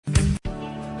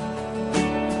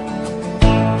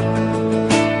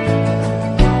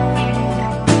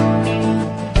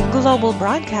Global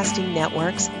Broadcasting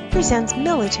Networks presents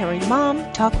Military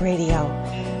Mom Talk Radio.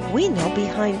 We know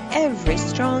behind every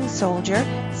strong soldier,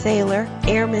 sailor,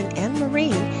 airman, and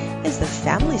Marine is the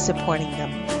family supporting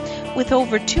them. With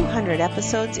over 200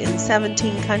 episodes in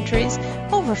 17 countries,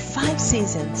 over 5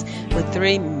 seasons, with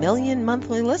 3 million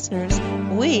monthly listeners,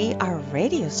 we are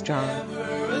radio strong.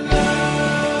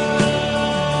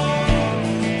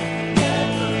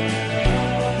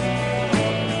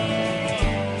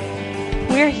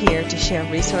 We're here to share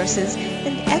resources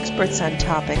and experts on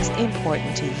topics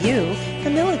important to you, the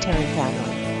military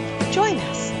family. Join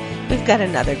us. We've got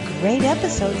another great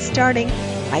episode starting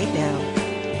right now.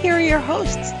 Here are your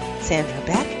hosts, Sandra,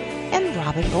 Beck, and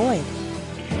Robin Boyd.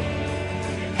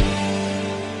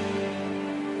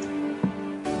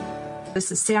 This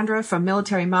is Sandra from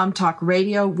Military Mom Talk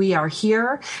Radio. We are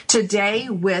here today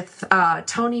with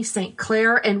Toni St.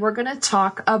 Clair, and we're going to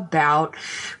talk about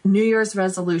New Year's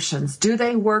resolutions. Do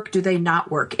they work? Do they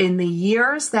not work? In the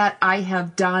years that I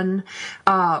have done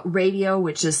radio,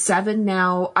 which is 7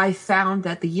 now, I found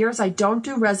that the years I don't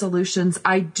do resolutions,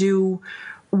 I do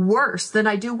worse than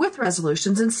I do with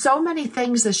resolutions. And so many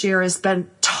things this year has been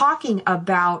talking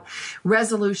about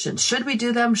resolutions. Should we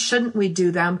do them? Shouldn't we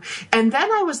do them? And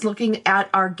then I was looking at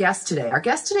our guest today. Our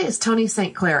guest today is Toni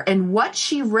St. Clair, and what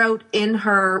she wrote in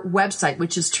her website,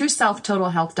 which is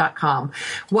trueselftotalhealth.com.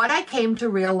 What I came to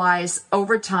realize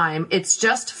over time, it's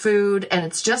just food and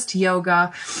it's just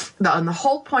yoga. And the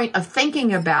whole point of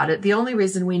thinking about it, the only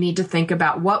reason we need to think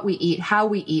about what we eat, how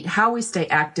we stay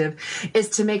active, is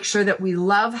to make sure that we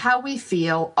love how we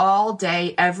feel all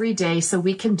day, every day, so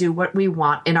we can do what we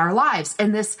want in our lives.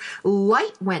 And this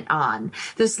light went on.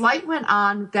 This light went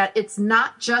on that it's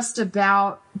not just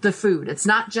about the food. It's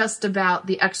not just about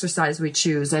the exercise we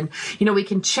choose. And, we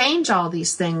can change all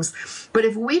these things. But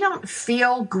if we don't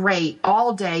feel great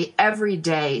all day, every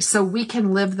day, so we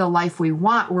can live the life we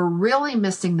want, we're really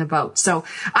missing the boat. So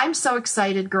I'm so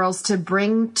excited, girls, to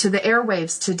bring to the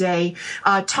airwaves today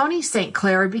Toni St.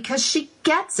 Clair, because she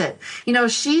gets it.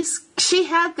 She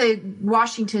had the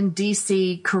Washington,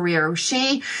 D.C. career.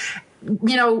 She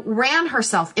ran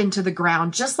herself into the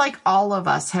ground, just like all of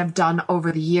us have done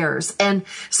over the years. And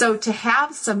so to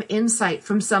have some insight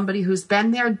from somebody who's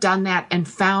been there, done that, and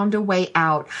found a way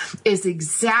out is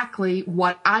exactly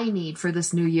what I need for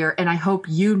this new year. And I hope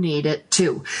you need it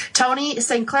too. Toni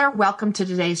St. Clair, welcome to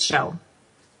today's show.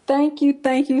 Thank you.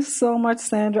 Thank you so much,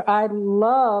 Sandra. I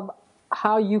love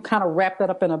how you kind of wrap that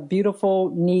up in a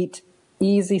beautiful, neat,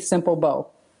 easy, simple bow.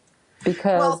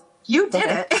 Because you did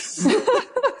it.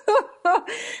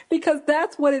 Because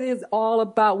that's what it is all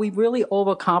about. We really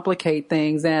overcomplicate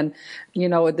things. And,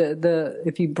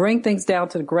 if you bring things down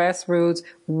to the grassroots,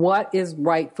 what is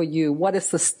right for you? What is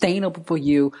sustainable for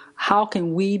you? How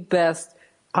can we best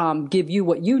give you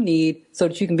what you need so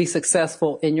that you can be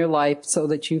successful in your life, so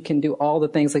that you can do all the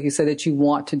things, like you said, that you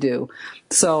want to do.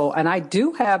 So, and I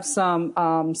do have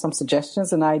some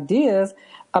suggestions and ideas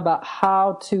about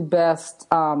how to best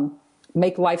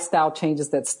make lifestyle changes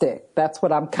that stick. That's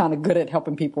what I'm kind of good at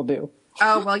helping people do.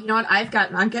 Oh, well, you know what?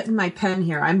 I'm getting my pen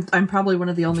here. I'm probably one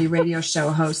of the only radio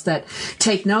show hosts that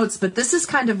take notes, but this is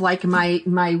kind of like my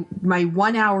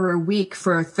 1 hour a week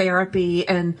for therapy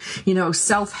and,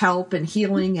 self-help and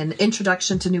healing and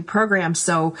introduction to new programs.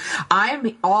 So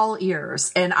I'm all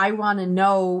ears, and I want to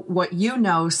know what you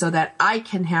know so that I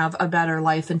can have a better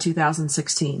life in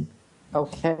 2016.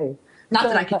 Okay. Not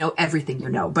that I can know everything you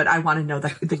know, but I want to know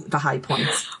the high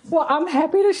points. Well, I'm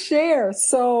happy to share.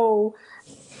 So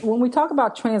when we talk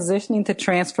about transitioning to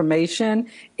transformation,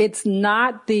 it's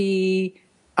not the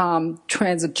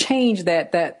change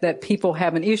that people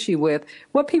have an issue with.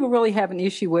 What people really have an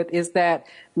issue with is that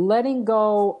letting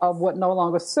go of what no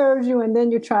longer serves you, and then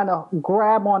you're trying to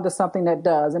grab onto something that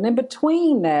does. And in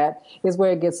between that is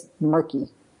where it gets murky,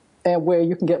 and where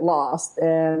you can get lost,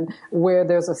 and where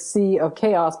there's a sea of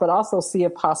chaos, but also a sea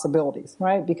of possibilities,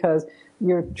 right? Because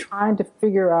you're trying to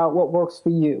figure out what works for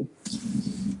you.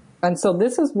 And so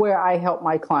this is where I help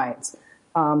my clients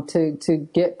to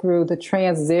get through the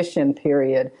transition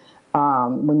period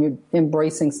when you're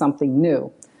embracing something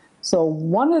new. So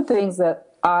one of the things that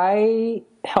I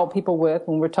help people with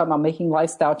when we're talking about making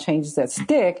lifestyle changes that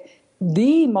stick,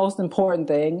 the most important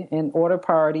thing in order of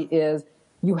priority is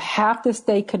you have to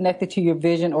stay connected to your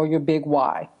vision or your big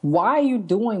why. Why are you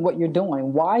doing what you're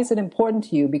doing? Why is it important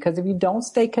to you? Because if you don't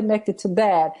stay connected to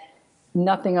that,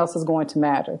 nothing else is going to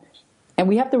matter. And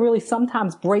we have to really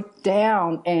sometimes break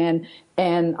down and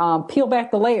peel back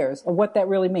the layers of what that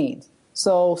really means.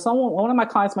 So one of my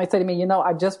clients might say to me,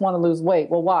 I just want to lose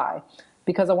weight. Well, why?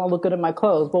 Because I want to look good in my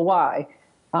clothes. Well, why?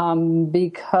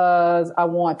 Because I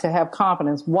want to have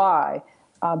confidence. Why?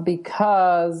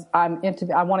 because I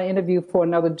want to interview for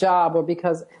another job, or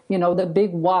because, the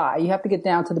big why. You have to get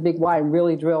down to the big why and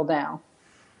really drill down.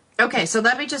 Okay, so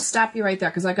let me just stop you right there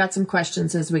because I've got some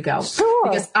questions as we go. Sure.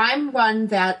 Because I'm one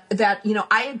that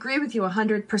I agree with you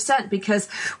 100%, because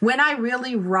when I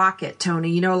really rock it,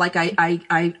 Toni, like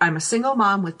I'm a single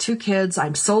mom with 2 kids.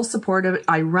 I'm sole supportive.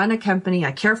 I run a company.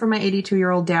 I care for my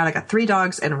 82-year-old dad. I got 3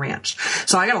 dogs and a ranch.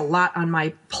 So I got a lot on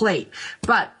my plate.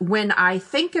 But when I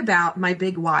think about my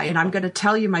big why, and I'm going to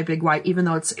tell you my big why, even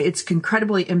though it's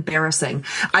incredibly embarrassing,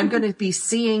 I'm going to be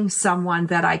seeing someone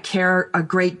that I care a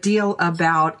great deal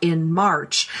about in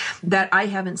March that I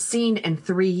haven't seen in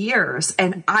 3 years.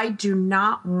 And I do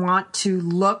not want to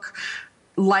look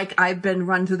like I've been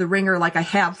run through the ringer like I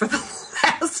have for the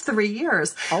last 3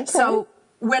 years. Okay. So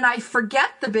when I forget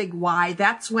the big why,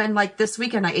 that's when, like this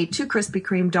weekend, I ate 2 Krispy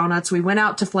Kreme donuts. We went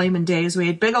out to Flamin' Days. We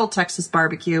ate big old Texas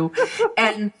barbecue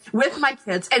and with my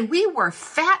kids, and we were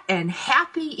fat and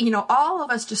happy, all of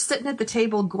us just sitting at the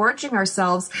table, gorging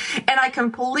ourselves. And I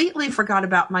completely forgot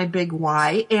about my big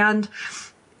why. And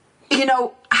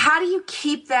how do you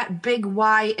keep that big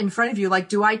why in front of you? Like,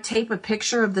 do I tape a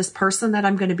picture of this person that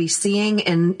I'm going to be seeing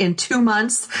in 2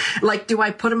 months? Like, do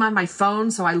I put them on my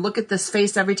phone so I look at this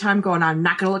face every time going, I'm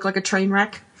not going to look like a train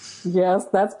wreck? Yes,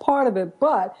 that's part of it.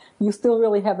 But you still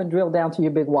really haven't drilled down to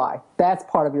your big why. That's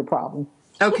part of your problem.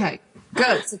 Okay,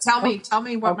 good. So tell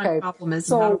me what my problem is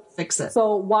and how to fix it.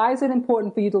 So why is it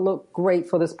important for you to look great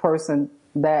for this person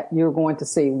that you're going to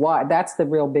see? Why? That's the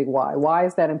real big why. Why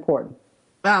is that important?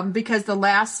 Because the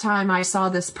last time I saw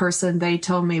this person, they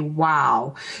told me,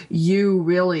 wow, you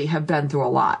really have been through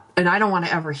a lot. And I don't want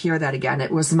to ever hear that again.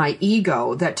 It was my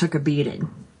ego that took a beating.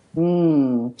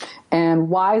 And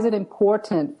why is it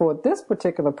important for this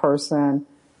particular person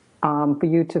for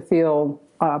you to feel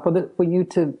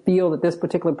that this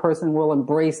particular person will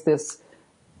embrace this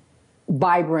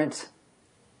vibrant,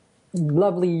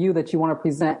 lovely you that you want to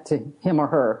present to him or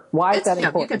her? Why is that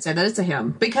important? You could say that it's a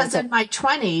him. Because in my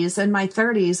 20s and my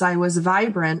 30s, I was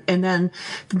vibrant. And then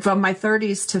from my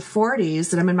 30s to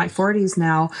 40s, and I'm in my 40s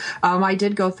now, I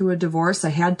did go through a divorce.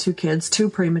 I had 2 kids, 2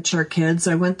 premature kids.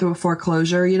 I went through a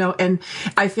foreclosure, and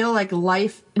I feel like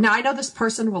life. Now, I know this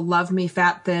person will love me,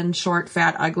 fat, thin, short,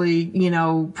 fat, ugly,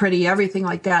 pretty, everything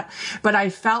like that. But I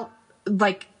felt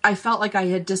like I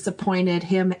had disappointed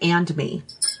him and me.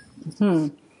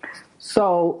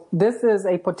 So this is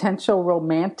a potential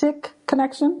romantic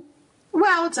connection?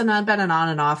 Well, it's been an on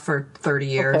and off for 30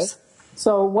 years. Okay.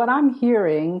 So what I'm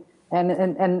hearing, and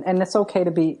it's okay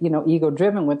to be, ego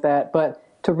driven with that, but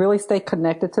to really stay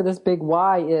connected to this big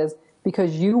why is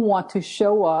because you want to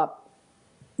show up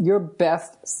your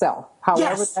best self,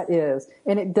 however that is.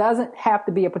 And it doesn't have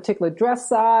to be a particular dress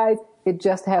size. It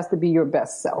just has to be your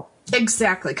best self.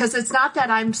 Exactly. Because it's not that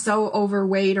I'm so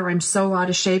overweight or I'm so out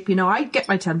of shape. I get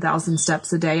my 10,000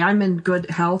 steps a day. I'm in good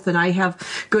health and I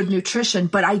have good nutrition,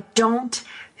 but I don't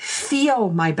feel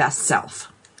my best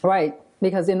self. Right.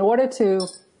 Because in order to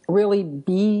really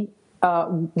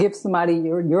give somebody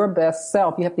your best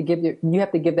self, you have to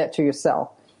give that to yourself.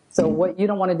 So what you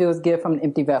don't want to do is give from an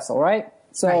empty vessel, right?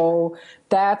 So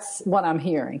that's what I'm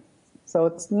hearing. So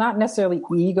it's not necessarily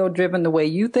ego driven the way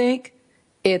you think.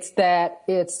 It's that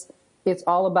it's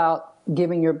all about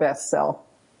giving your best self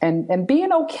and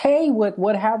being okay with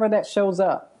whatever that shows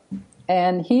up.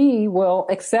 And he will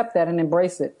accept that and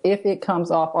embrace it if it comes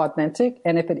off authentic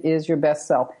and if it is your best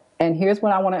self. And here's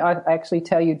what I want to actually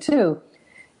tell you too.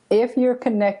 If you're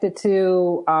connected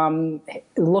to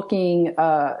looking,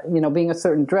 being a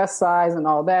certain dress size and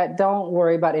all that, don't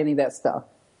worry about any of that stuff.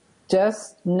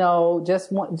 Just know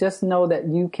that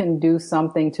you can do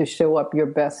something to show up in your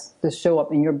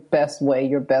best way,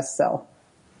 your best self.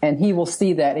 And he will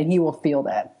see that and he will feel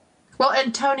that. Well,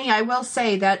 and Toni, I will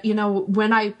say that,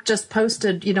 when I just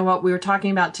posted, what we were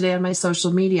talking about today on my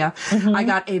social media, I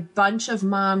got a bunch of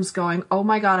moms going, oh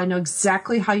my God, I know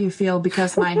exactly how you feel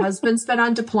because my husband's been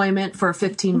on deployment for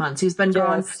 15 months. He's been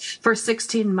gone for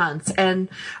 16 months. And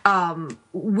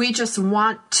we just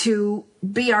want to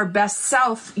be our best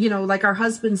self, like our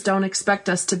husbands don't expect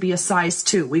us to be a size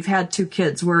 2. We've had 2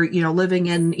 kids. We're, living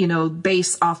in,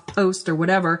 base off post or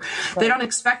whatever. Right. They don't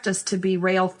expect us to be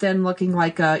rail thin looking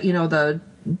like, the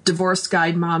divorce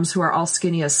guide moms who are all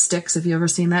skinny as sticks. Have you ever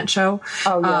seen that show?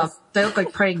 Oh, yes. They look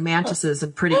like praying mantises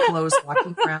in pretty clothes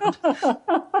walking around.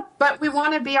 But we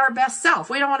want to be our best self.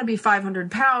 We don't want to be 500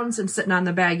 pounds and sitting on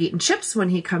the bag eating chips when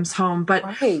he comes home. But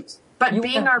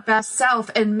being our best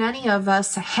self, and many of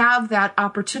us have that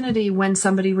opportunity when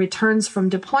somebody returns from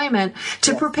deployment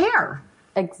to prepare.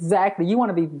 Exactly. You want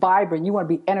to be vibrant. You want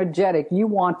to be energetic. You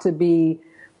want to be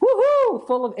woohoo,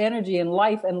 full of energy and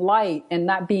life and light, and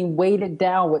not being weighted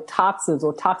down with toxins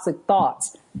or toxic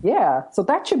thoughts. Yeah. So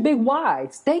that's your big why.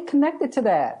 Stay connected to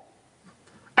that.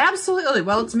 Absolutely.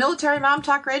 Well, it's Military Mom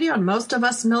Talk Radio, and most of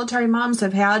us military moms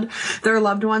have had their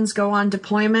loved ones go on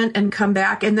deployment and come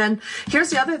back. And then here's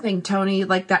the other thing, Toni,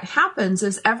 like that happens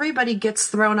is everybody gets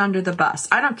thrown under the bus.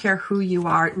 I don't care who you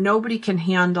are. Nobody can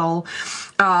handle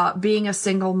being a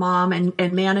single mom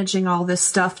and managing all this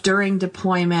stuff during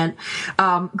deployment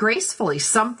gracefully.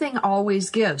 Something always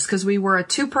gives, because we were a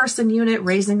 2-person unit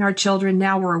raising our children.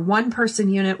 Now we're a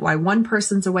 1-person unit while one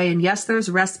person's away. And yes, there's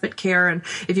respite care. And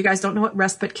if you guys don't know what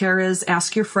respite care is,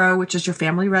 ask your FRO, which is your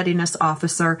family readiness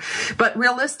officer. But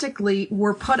realistically,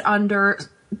 we're put under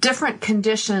different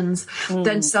conditions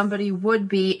than somebody would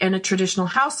be in a traditional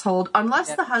household,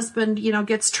 unless the husband,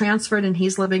 gets transferred and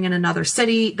he's living in another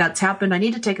city. That's happened. I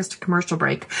need to take us to commercial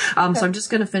break. So I'm just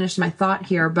going to finish my thought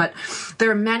here. But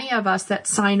there are many of us that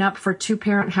sign up for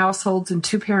 2-parent households and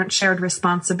 2-parent shared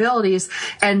responsibilities.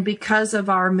 And because of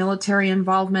our military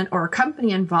involvement or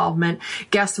company involvement,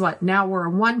 guess what? Now we're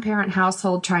a 1-parent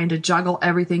household trying to juggle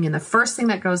everything. And the first thing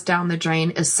that goes down the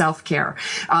drain is self-care.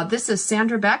 This is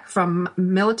Sandra Beck from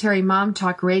Military Mom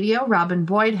Talk Radio. Robin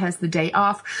Boyd has the day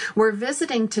off. We're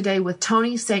visiting today with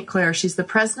Toni St. Clair. She's the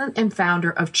president and founder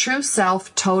of True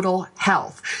Self Total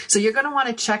Health. So you're going to want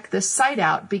to check this site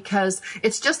out, because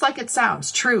it's just like it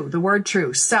sounds. True, the word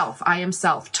true, self, I am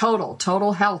self,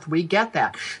 total health. We get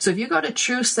that. So if you go to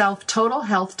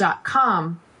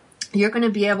trueselftotalhealth.com, you're going to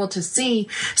be able to see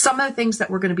some of the things that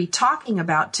we're going to be talking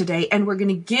about today. And we're going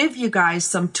to give you guys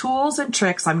some tools and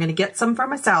tricks. I'm going to get some for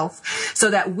myself so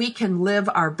that we can live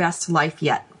our best life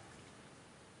yet.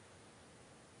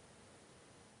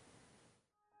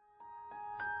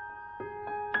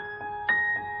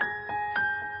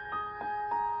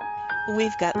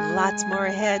 We've got lots more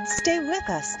ahead. Stay with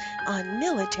us on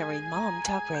Military Mom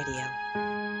Talk Radio.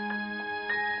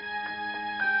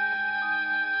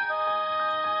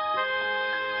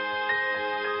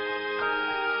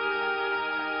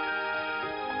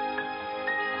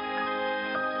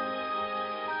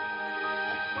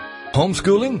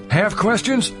 Homeschooling? Have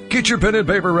questions? Get your pen and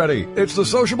paper ready. It's the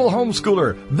sociable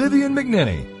homeschooler, Vivian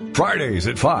McNinney. Fridays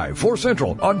at 5, 4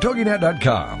 Central on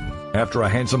TogiNet.com. After a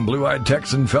handsome blue-eyed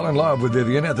Texan fell in love with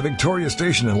Vivian at the Victoria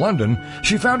Station in London,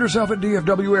 she found herself at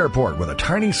DFW Airport with a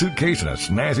tiny suitcase and a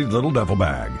snazzy little duffel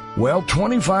bag. Well,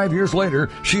 25 years later,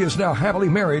 she is now happily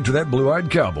married to that blue-eyed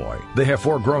cowboy. They have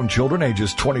 4 grown children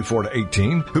ages 24 to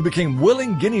 18 who became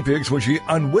willing guinea pigs when she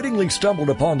unwittingly stumbled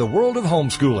upon the world of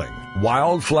homeschooling.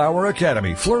 Wildflower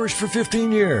Academy flourished for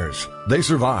 15 years. They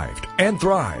survived and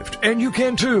thrived, and you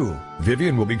can too.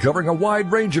 Vivian will be covering a wide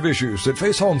range of issues that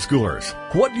face homeschoolers.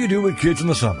 What do you do with kids in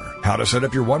the summer? How to set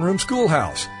up your one-room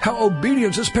schoolhouse? How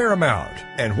obedience is paramount?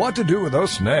 And what to do with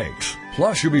those snakes?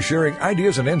 Plus, you'll be sharing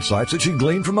ideas and insights that she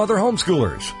gleaned from other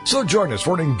homeschoolers. So join us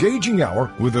for an engaging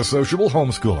hour with the sociable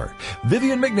homeschooler,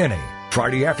 Vivian McNinney.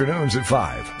 Friday afternoons at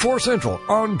 5, 4 Central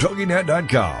on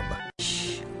TogiNet.com.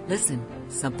 Shh, listen.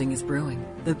 Something is brewing.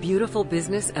 The beautiful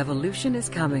business evolution is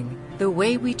coming. The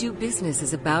way we do business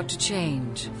is about to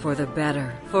change for the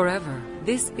better, forever.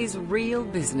 This is real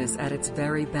business at its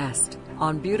very best.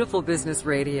 On Beautiful Business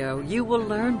Radio, you will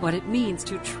learn what it means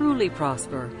to truly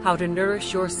prosper, how to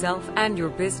nourish yourself and your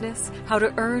business, how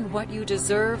to earn what you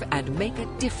deserve and make a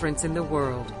difference in the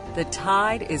world. The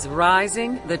tide is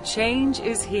rising, the change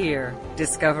is here.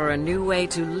 Discover a new way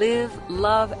to live,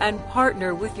 love, and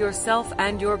partner with yourself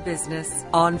and your business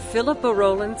on Philippa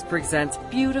Rowlands Presents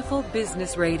Beautiful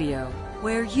Business Radio,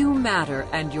 where you matter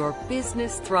and your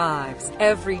business thrives,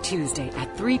 every Tuesday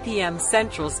at 3 p.m.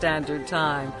 Central Standard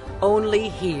Time, only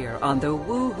here on the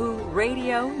Woohoo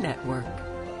Radio Network.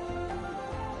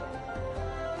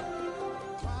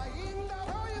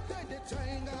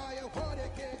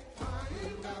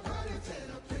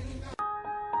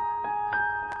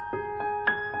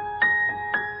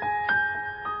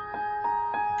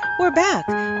 We're back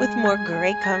with more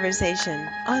great conversation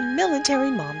on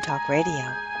Military Mom Talk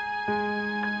Radio.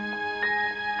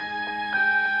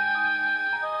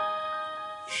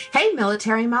 Hey,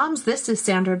 military moms, this is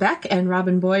Sandra Beck, and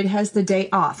Robin Boyd has the day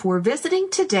off. We're visiting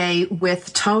today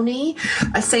with Toni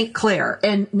St. Clair,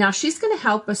 and now she's going to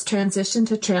help us transition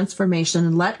to transformation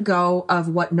and let go of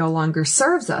what no longer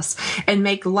serves us and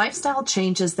make lifestyle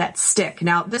changes that stick.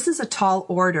 Now, this is a tall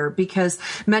order because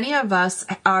many of us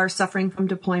are suffering from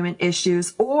deployment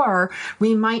issues, or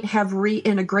we might have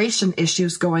reintegration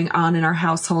issues going on in our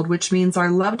household, which means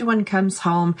our loved one comes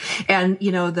home and,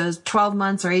 the 12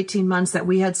 months or 18 months that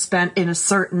we had spent in a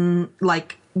certain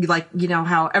like,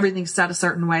 how everything's set a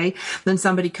certain way. Then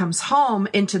somebody comes home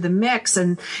into the mix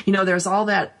and, there's all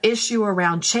that issue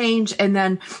around change. And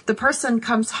then the person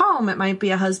comes home, it might be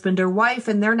a husband or wife,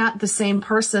 and they're not the same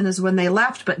person as when they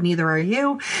left, but neither are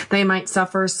you. They might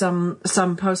suffer some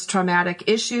post-traumatic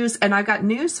issues. And I've got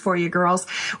news for you, girls.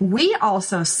 We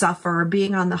also suffer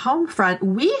being on the home front.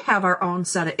 We have our own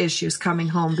set of issues coming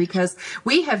home because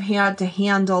we have had to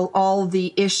handle all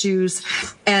the issues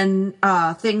and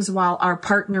things while our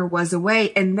partner was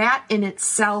away. And that in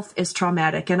itself is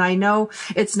traumatic. And I know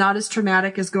it's not as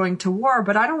traumatic as going to war,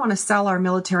 but I don't want to sell our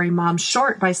military moms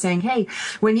short by saying, hey,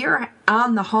 when you're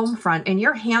on the home front and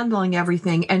you're handling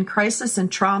everything and crisis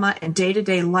and trauma and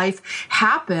day-to-day life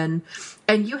happen,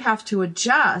 and you have to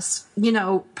adjust,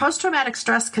 post-traumatic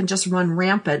stress can just run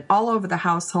rampant all over the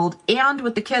household and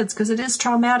with the kids, because it is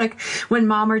traumatic when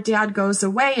mom or dad goes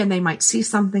away and they might see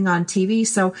something on TV.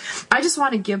 So I just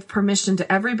want to give permission to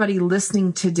everybody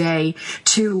listening today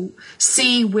to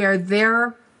see where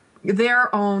their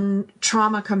own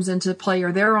trauma comes into play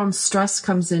or their own stress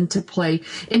comes into play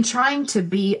in trying to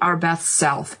be our best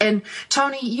self. And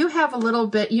Toni, you have a little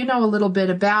bit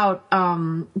about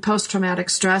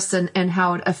post-traumatic stress and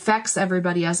how it affects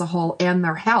everybody as a whole and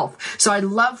their health. So I'd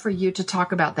love for you to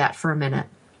talk about that for a minute.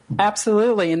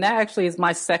 Absolutely. And that actually is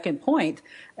my second point.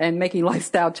 And making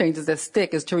lifestyle changes that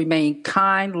stick is to remain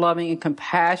kind, loving, and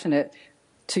compassionate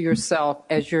to yourself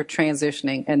as you're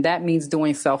transitioning. And that means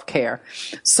doing self-care.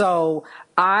 So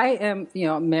I am,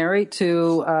 married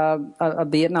to a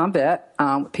Vietnam vet,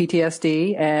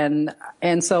 PTSD.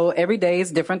 And so every day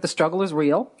is different. The struggle is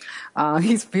real.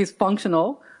 He's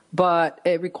functional, but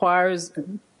it requires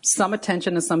some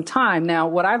attention and some time. Now,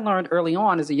 what I learned early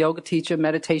on as a yoga teacher,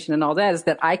 meditation and all that is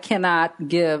that I cannot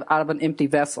give out of an empty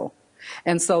vessel.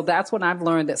 And so that's when I've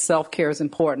learned that self-care is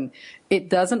important. It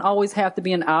doesn't always have to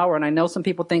be an hour. And I know some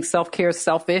people think self-care is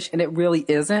selfish, and it really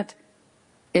isn't.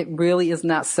 It really is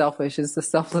not selfish. It's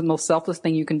the most selfless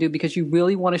thing you can do because you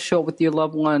really want to show up with your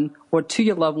loved one or to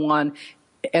your loved one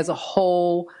as a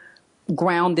whole,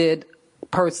 grounded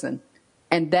person.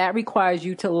 And that requires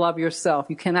you to love yourself.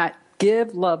 You cannot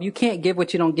give love. You can't give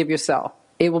what you don't give yourself.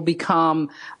 It will become,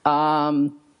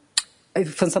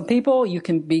 for some people, you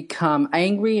can become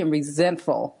angry and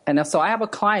resentful. And so I have a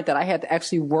client that I had to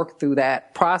actually work through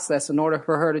that process in order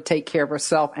for her to take care of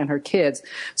herself and her kids.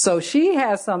 So she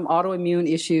has some autoimmune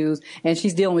issues, and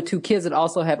she's dealing with 2 kids that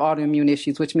also have autoimmune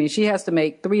issues, which means she has to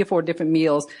make 3 or 4 different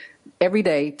meals every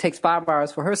day. It takes 5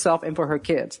 hours for herself and for her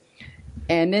kids.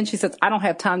 And then she says, I don't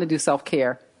have time to do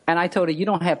self-care. And I told her, you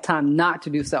don't have time not to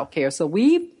do self-care. So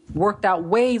we worked out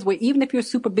ways where even if you're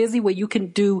super busy, where you can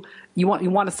do, you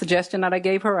want a suggestion that I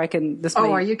gave her? I can.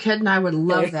 Oh, are you kidding? I would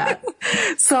love that.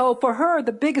 So for her,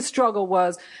 the biggest struggle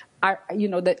was,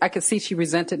 that I could see she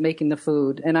resented making the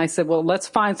food. And I said, well, let's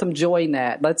find some joy in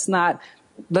that.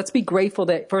 Let's be grateful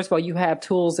that, first of all, you have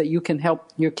tools that you can help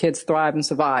your kids thrive and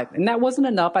survive. And that wasn't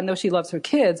enough. I know she loves her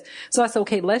kids. So I said,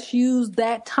 okay, let's use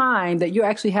that time that you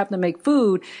actually have to make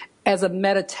food as a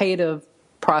meditative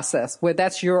process where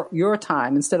that's your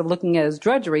time instead of looking at it as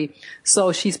drudgery.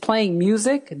 So she's playing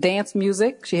music, dance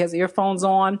music. She has earphones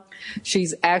on.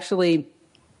 She's actually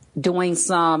doing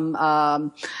some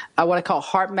what I call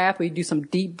heart math, where you do some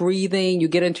deep breathing, you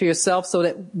get into yourself, so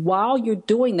that while you're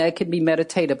doing that, it can be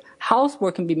meditative.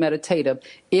 Housework can be meditative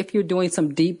if you're doing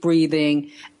some deep breathing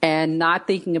and not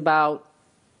thinking about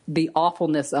the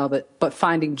awfulness of it, but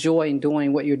finding joy in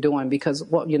doing what you're doing, because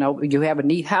you have a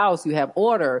neat house, you have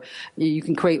order, you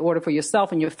can create order for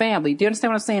yourself and your family. Do you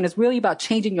understand what I'm saying? It's really about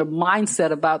changing your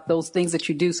mindset about those things that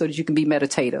you do so that you can be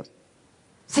meditative.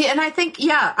 See, and I think,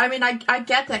 I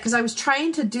get that, because I was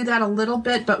trying to do that a little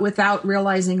bit, but without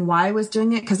realizing why I was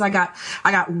doing it, because I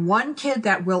got one kid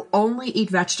that will only eat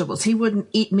vegetables. He wouldn't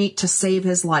eat meat to save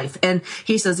his life. And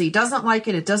he says he doesn't like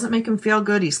it. It doesn't make him feel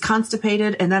good. He's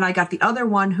constipated. And then I got the other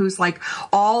one who's like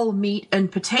all meat and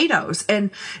potatoes.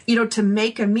 And, to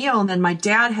make a meal, and then my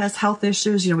dad has health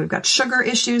issues. We've got sugar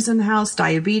issues in the house,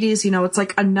 diabetes, it's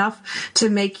like enough to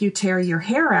make you tear your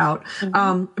hair out.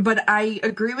 Mm-hmm. But I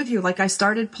agree with you. Like, I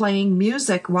started playing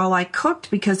music while I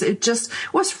cooked because it just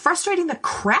was frustrating the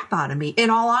crap out of me. In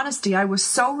all honesty, I was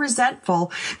so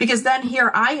resentful because then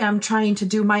here I am trying to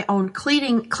do my own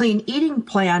clean eating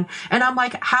plan. And I'm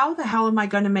like, how the hell am I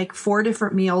going to make 4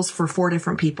 different meals for 4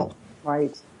 different people?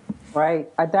 Right.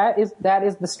 That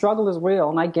is the struggle is real.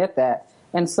 And I get that.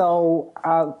 And so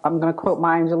I'm going to quote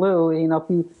Maya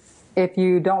Angelou, if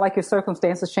you don't like your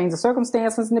circumstances, change the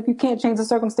circumstances. And if you can't change the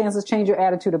circumstances, change your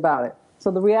attitude about it. So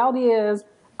the reality is,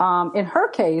 in her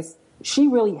case, she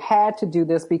really had to do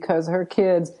this because her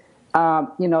kids,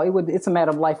 it's a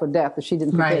matter of life or death if she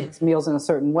didn't prepare these meals in a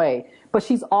certain way. But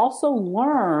she's also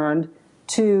learned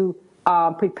to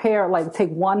prepare, like take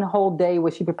one whole day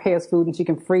where she prepares food and she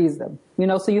can freeze them.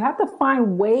 So you have to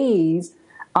find ways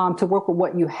to work with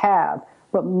what you have.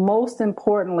 But most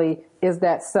importantly is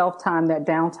that self-time, that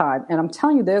downtime. And I'm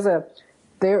telling you,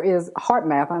 there is heart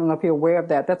math. I don't know if you're aware of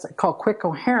that. That's called quick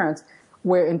coherence,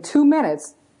 where in 2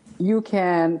 minutes you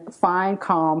can find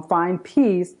calm, find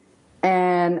peace,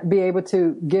 and be able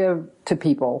to give to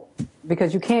people,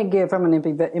 because you can't give from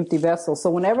an empty vessel. So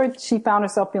whenever she found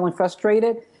herself feeling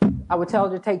frustrated, I would tell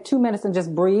her to take 2 minutes and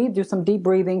just breathe, do some deep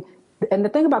breathing. And the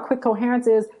thing about quick coherence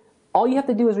is all you have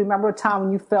to do is remember a time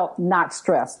when you felt not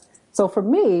stressed. So for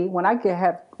me, when I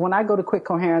go to quick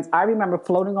coherence, I remember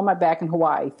floating on my back in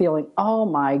Hawaii, feeling, oh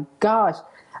my gosh,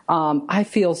 I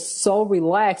feel so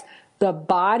relaxed. The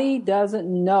body doesn't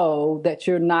know that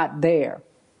you're not there.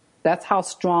 That's how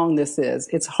strong this is.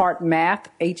 It's Heart Math,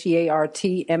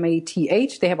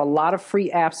 HEARTMATH. They have a lot of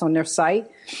free apps on their site.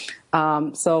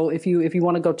 So if you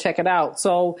want to go check it out.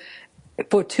 So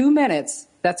for 2 minutes,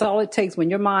 that's all it takes. When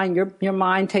your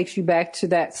mind takes you back to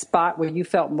that spot where you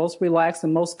felt most relaxed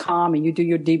and most calm, and you do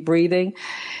your deep breathing,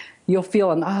 you'll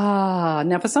feel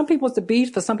Now, for some people it's the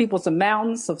beach, for some people it's the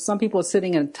mountains, so some people are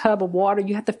sitting in a tub of water.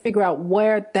 You have to figure out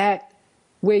where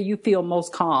you feel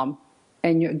most calm.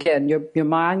 And your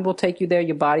mind will take you there,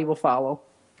 your body will follow.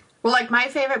 Well, like my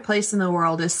favorite place in the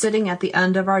world is sitting at the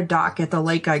end of our dock at the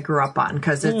lake I grew up on,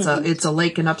 because it's a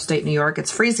lake in upstate New York. It's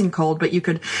freezing cold, but you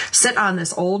could sit on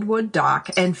this old wood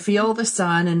dock and feel the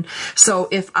sun. And so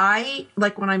if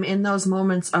when I'm in those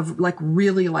moments of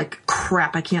really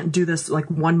crap, I can't do this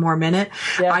one more minute,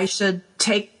 yes, I should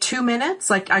take 2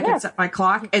 minutes. I can set my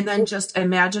clock and then just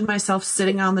imagine myself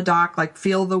sitting on the dock,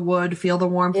 feel the wood, feel the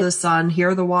warmth of the sun,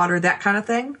 hear the water, that kind of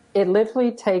thing. It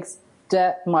literally takes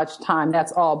that much time.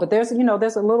 That's all. But there's a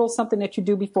little something that you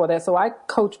do before that. So I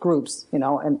coach groups, and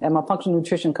I'm a functional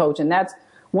nutrition coach. And that's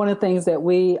one of the things that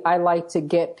I like to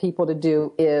get people to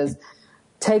do is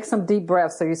take some deep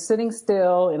breaths. So you're sitting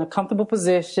still in a comfortable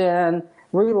position,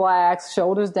 relax,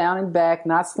 shoulders down and back,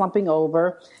 not slumping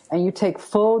over, and you take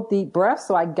full deep breaths.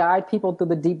 So I guide people through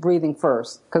the deep breathing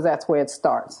first, because that's where it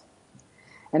starts.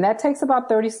 And that takes about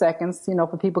 30 seconds,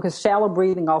 for people, because shallow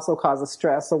breathing also causes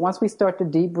stress. So once we start the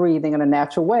deep breathing in a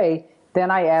natural way,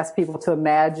 then I ask people to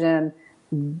imagine,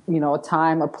 a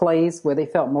time, a place where they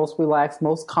felt most relaxed,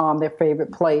 most calm, their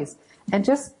favorite place. And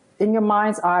just in your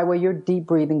mind's eye where you're deep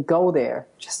breathing, go there.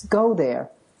 Just go there.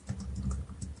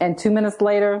 And 2 minutes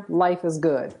later, life is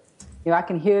good. I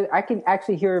can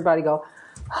actually hear everybody go,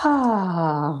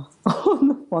 on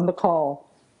the call.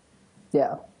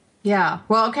 Yeah. Yeah.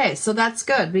 Well, okay. So that's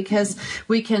good, because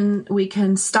we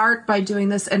can start by doing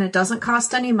this, and it doesn't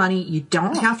cost any money. You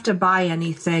don't have to buy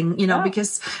anything,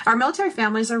 because our military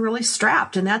families are really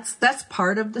strapped, and that's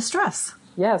part of the stress.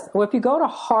 Yes. Well, if you go to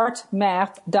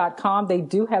heartmath.com, they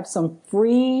do have some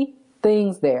free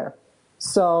things there.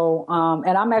 So,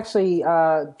 and I'm actually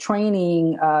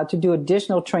training to do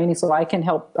additional training so I can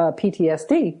help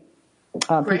PTSD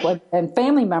people and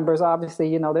family members.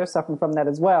 Obviously, they're suffering from that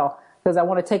as well, because I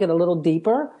want to take it a little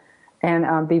deeper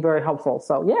and be very helpful.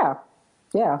 So, yeah.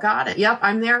 Got it. Yep.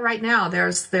 I'm there right now.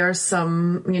 There's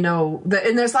some, and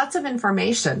there's lots of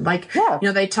information.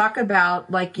 They talk about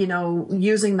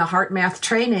using the heart math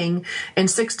training in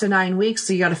 6 to 9 weeks.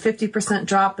 So you got a 50%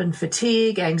 drop in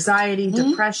fatigue, anxiety,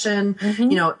 depression,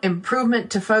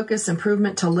 improvement to focus,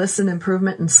 improvement to listen,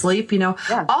 improvement in sleep.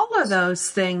 All of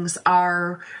those things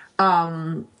are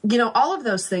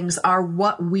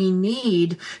what we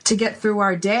need to get through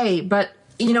our day. But,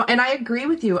 and I agree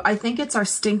with you. I think it's our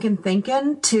stinking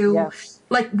thinking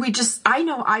I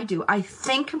know I do. I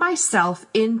think myself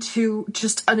into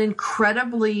just an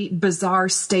incredibly bizarre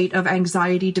state of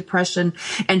anxiety, depression,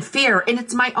 and fear. And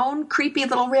it's my own creepy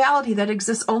little reality that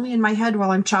exists only in my head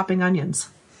while I'm chopping onions.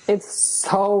 It's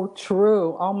so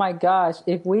true. Oh my gosh.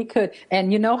 If we could,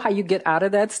 and you know how you get out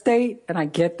of that state? And I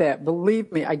get that.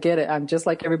 Believe me, I get it. I'm just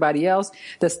like everybody else.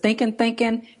 The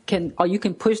thinking you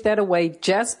can push that away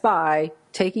just by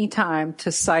taking time to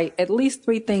cite at least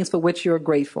 3 things for which you're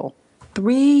grateful.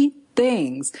 3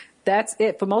 things. That's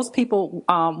it. For most people,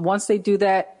 once they do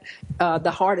that,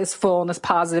 the heart is full and it's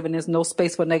positive and there's no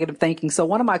space for negative thinking. So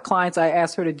one of my clients, I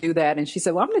asked her to do that, and she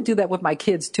said, well, I'm going to do that with my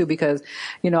kids too, because,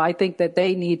 I think that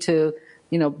they need to,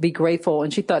 be grateful.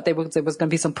 And she thought there was going to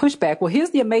be some pushback. Well,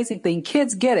 here's the amazing thing.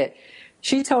 Kids get it.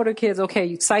 She told her kids, okay,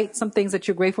 you cite some things that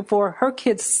you're grateful for. Her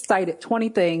kids cited 20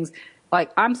 things.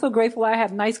 Like, I'm so grateful I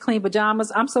have nice, clean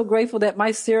pajamas. I'm so grateful that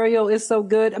my cereal is so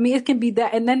good. I mean, it can be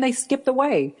that. And then they skipped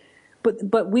away.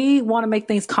 But we want to make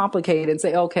things complicated and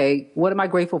say, okay, what am I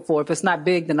grateful for? If it's not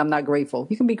big, then I'm not grateful.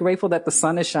 You can be grateful that the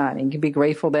sun is shining. You can be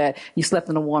grateful that you slept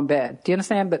in a warm bed. Do you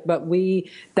understand? But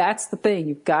that's the thing.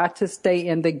 You've got to stay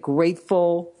in the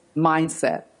grateful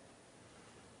mindset.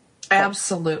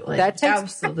 Absolutely.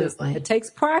 Absolutely. It takes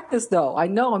practice, though. I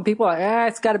know, and people are,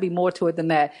 it's got to be more to it than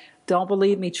that. Don't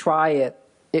believe me, try it.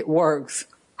 It works.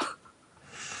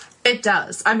 It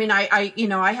does. I mean,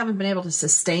 I haven't been able to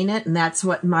sustain it, and that's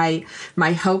what my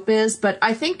hope is. But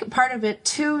I think part of it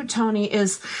too, Toni,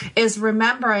 is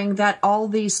remembering that all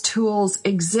these tools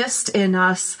exist in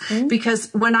us. Mm-hmm.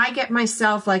 Because when I get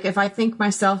myself, like, if I think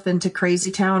myself into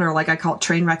crazy town, or like I call it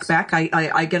train wreck Beck,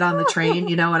 I get on the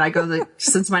train, and I go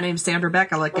since my name's Sandra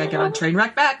Beck, I get on train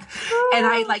wreck Beck, and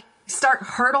I start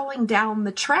hurtling down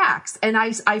the tracks, and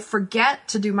I forget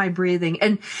to do my breathing.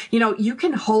 And you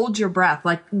can hold your breath,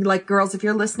 like girls, if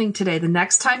you're listening today, the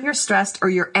next time you're stressed or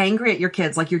you're angry at your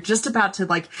kids, like you're just about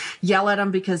to yell at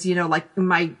them because like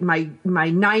my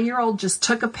 9-year-old just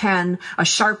took a pen, a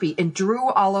Sharpie, and drew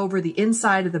all over the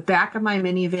inside of the back of my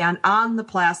minivan on the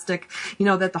plastic,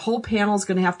 that the whole panel is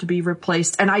going to have to be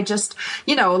replaced. And I just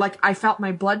I felt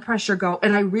my blood pressure go,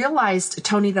 and I realized,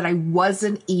 Toni, that I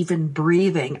wasn't even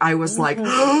breathing. I was like,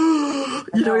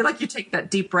 you take that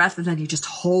deep breath and then you just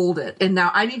hold it. And now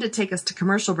I need to take us to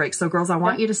commercial break. So girls, I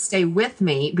want you to stay with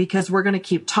me, because we're going to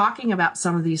keep talking about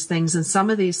some of these things, and some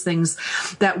of these things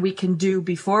that we can do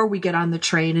before we get on the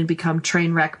train and become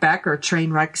train wreck Beck or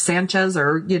train wreck Sanchez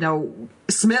or,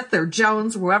 Smith or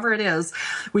Jones, whoever it is.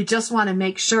 We just want to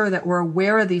make sure that we're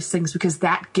aware of these things, because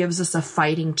that gives us a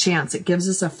fighting chance. It gives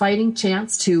us a fighting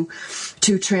chance to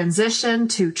transition,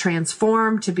 to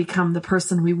transform, to become the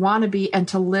person we want to be, and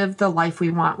to live the life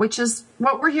we want, which is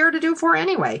what we're here to do for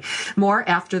anyway. More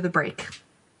after the break.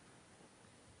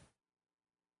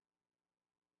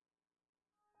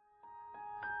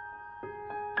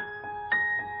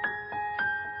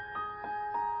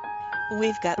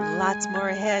 We've got lots more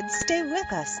ahead. Stay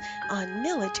with us on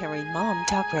Military Mom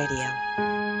Talk Radio.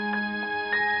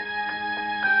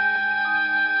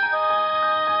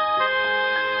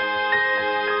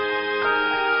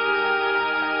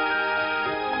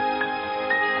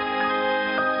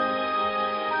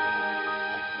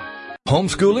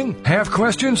 Homeschooling? Have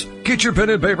questions? Get your pen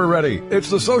and paper ready. It's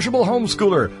the sociable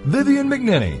homeschooler, Vivian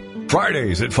McNinney.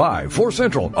 Fridays at 5, 4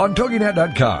 Central on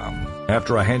TogiNet.com.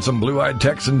 After a handsome blue-eyed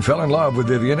Texan fell in love with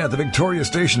Vivian at the Victoria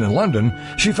Station in London,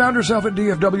 she found herself at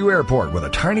DFW Airport with a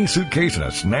tiny suitcase and a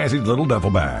snazzy little duffel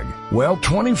bag. Well,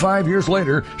 25 years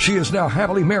later, she is now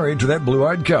happily married to that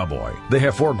blue-eyed cowboy. They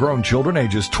have 4 grown children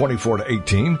ages 24 to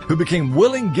 18 who became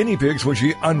willing guinea pigs when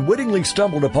she unwittingly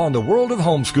stumbled upon the world of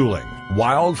homeschooling.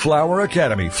 Wildflower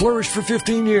Academy flourished for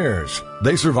 15 years.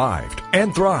 They survived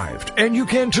and thrived, and you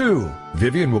can too.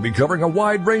 Vivian will be covering a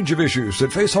wide range of issues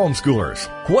that face homeschoolers.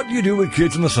 What do you do with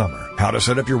kids in the summer? How to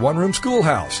set up your one-room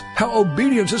schoolhouse? How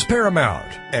obedience is paramount?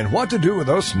 And what to do with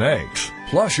those snakes?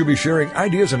 Plus, you'll be sharing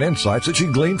ideas and insights that she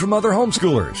gleaned from other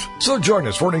homeschoolers. So join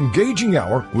us for an engaging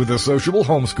hour with the sociable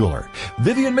homeschooler,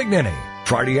 Vivian McNinney.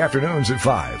 Friday afternoons at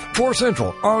 5, 4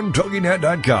 Central on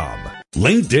TogiNet.com.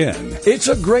 LinkedIn. It's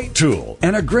a great tool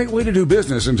and a great way to do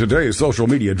business in today's social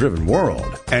media driven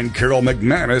world. And Carol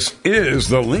McManus is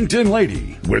the LinkedIn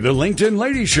Lady with the LinkedIn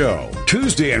Lady Show.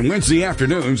 Tuesday and Wednesday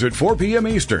afternoons at 4 p.m.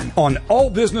 Eastern on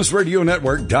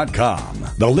allbusinessradionetwork.com.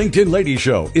 The LinkedIn Lady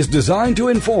Show is designed to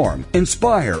inform,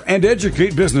 inspire, and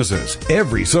educate businesses.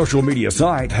 Every social media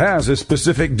site has a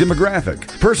specific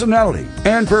demographic, personality,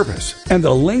 and purpose. And the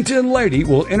LinkedIn Lady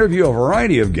will interview a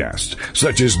variety of guests,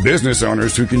 such as business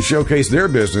owners who can showcase their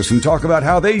business and talk about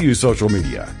how they use social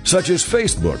media, such as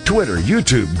Facebook, Twitter,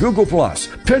 YouTube, Google+,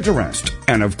 Pinterest,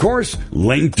 and of course,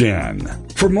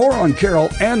 LinkedIn. For more on Carol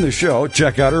and the show,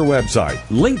 check out her website,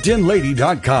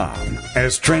 LinkedInLady.com.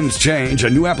 As trends change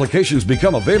and new applications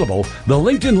become available, the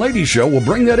LinkedIn Lady Show will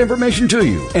bring that information to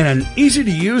you in an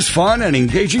easy-to-use, fun, and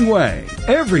engaging way.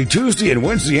 Every Tuesday and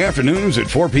Wednesday afternoons at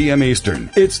 4 p.m.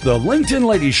 Eastern, it's the LinkedIn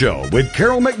Lady Show with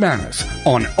Carol McManus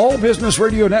on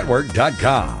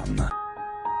allbusinessradionetwork.com.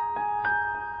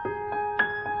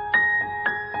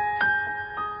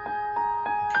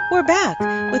 We're back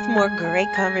with more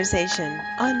great conversation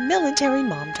on Military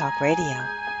Mom Talk Radio.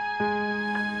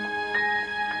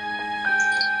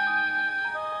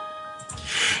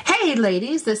 Hey,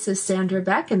 ladies, this is Sandra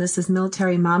Beck, and this is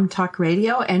Military Mom Talk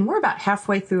Radio, and we're about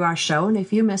halfway through our show, and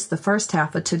if you missed the first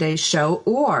half of today's show,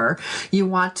 or you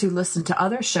want to listen to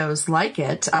other shows like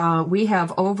it, we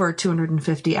have over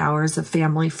 250 hours of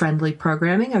family-friendly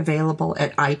programming available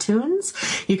at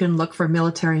iTunes. You can look for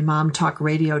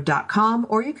militarymomtalkradio.com,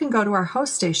 or you can go to our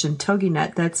host station,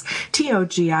 TogiNet, that's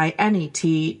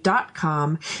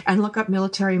TOGINET.com, and look up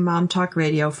Military Mom Talk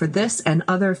Radio for this and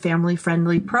other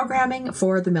family-friendly programming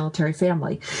for the military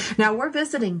family. Now, we're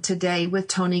visiting today with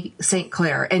Toni St.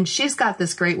 Clair, and she's got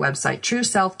this great website,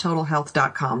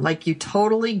 TrueSelfTotalHealth.com. Like, you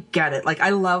totally get it. Like, I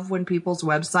love when people's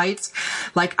websites,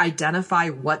 like, identify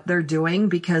what they're doing,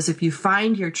 because if you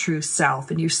find your true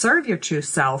self and you serve your true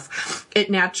self,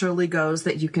 it naturally goes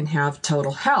that you can have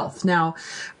total health. Now,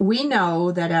 we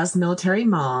know that as military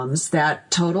moms,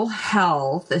 that total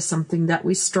health is something that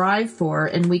we strive for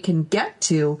and we can get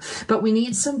to, but we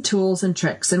need some tools and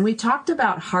tricks. And we talked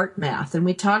about heart math, and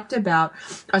we talked about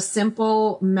a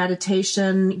simple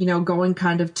meditation, going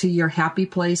kind of to your happy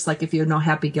place. Like if you know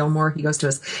Happy Gilmore, he goes to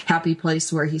his happy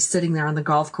place where he's sitting there on the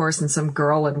golf course and some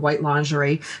girl in white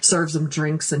lingerie serves him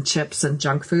drinks and chips and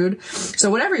junk food. So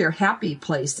whatever your happy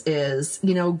place is,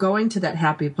 going to that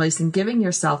happy place and giving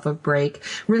yourself a break,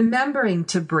 remembering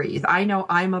to breathe. I know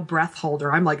I'm a breath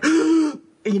holder. I'm like, and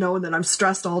then I'm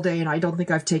stressed all day and I don't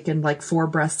think I've taken like 4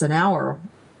 breaths an hour.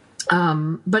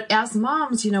 But as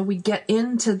moms, we get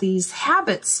into these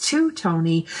habits too,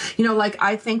 Toni. Like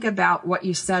I think about what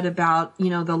you said about,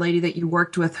 the lady that you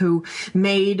worked with who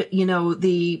made,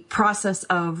 the process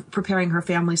of preparing her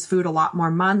family's food a lot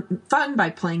more fun by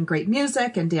playing great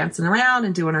music and dancing around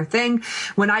and doing her thing.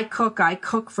 When I cook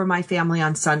for my family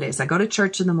on Sundays. I go to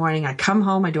church in the morning. I come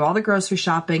home. I do all the grocery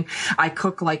shopping. I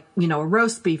cook like, a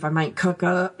roast beef. I might cook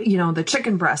the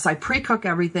chicken breast. I pre-cook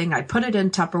everything. I put it in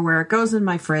Tupperware. It goes in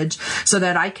my fridge, so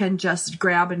that I can just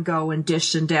grab and go and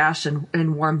dish and dash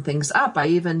and warm things up. I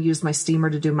even use my steamer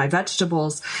to do my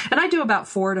vegetables. And I do about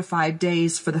 4 to 5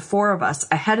 days for the 4 of us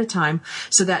ahead of time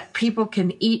so that people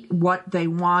can eat what they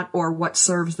want or what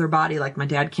serves their body. Like my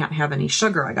dad can't have any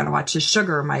sugar. I got to watch his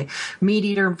sugar, my meat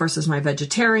eater versus my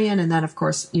vegetarian. And then, of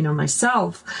course,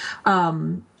 myself.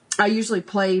 I usually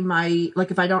play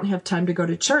if I don't have time to go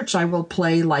to church, I will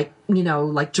play like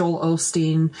Joel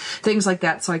Osteen, things like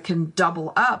that, so I can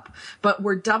double up. But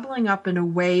we're doubling up in a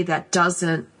way that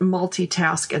doesn't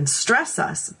multitask and stress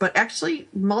us, but actually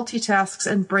multitasks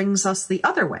and brings us the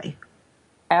other way.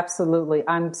 Absolutely.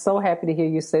 I'm so happy to hear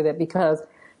you say that, because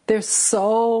there's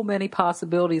so many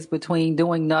possibilities between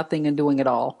doing nothing and doing it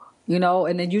all,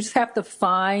 and then you just have to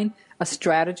find a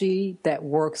strategy that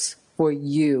works for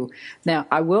you. Now,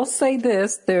 I will say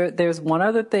this, there's one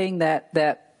other thing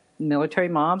that military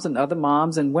moms and other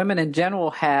moms and women in general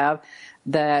have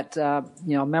that, a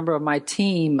member of my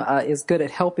team is good at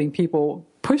helping people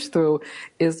push through,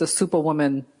 is the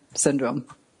Superwoman syndrome.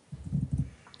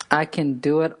 I can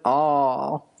do it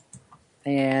all.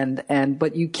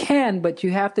 But you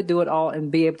have to do it all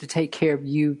and be able to take care of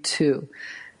you too.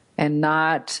 And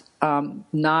not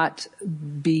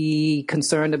be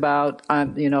concerned about,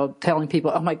 telling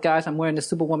people, oh my gosh, I'm wearing the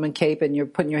Superwoman cape, and you're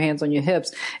putting your hands on your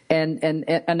hips, and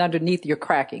underneath you're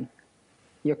cracking.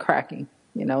 Okay,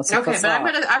 but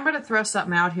I'm gonna throw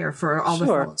something out here for all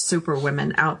the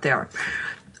Superwomen out there.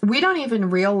 We don't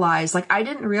even realize, I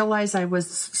didn't realize I was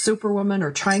Superwoman or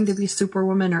trying to be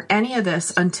Superwoman or any of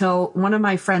this until one of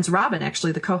my friends, Robin,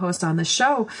 actually the co-host on the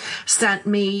show, sent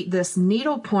me this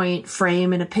needlepoint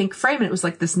frame in a pink frame. And it was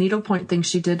like this needlepoint thing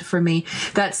she did for me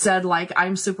that said,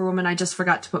 I'm Superwoman. I just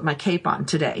forgot to put my cape on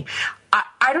today.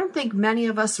 I don't think many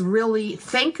of us really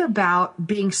think about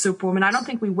being Superwoman. I don't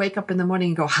think we wake up in the morning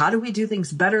and go, how do we do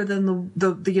things better than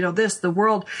the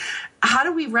world? How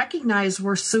do we recognize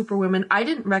we're Superwomen? I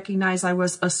didn't recognize I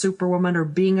was a Superwoman or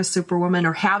being a Superwoman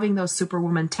or having those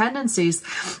Superwoman tendencies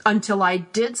until I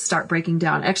did start breaking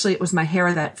down. Actually, it was my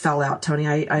hair that fell out, Toni.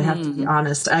 I have to be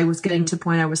honest. I was getting to the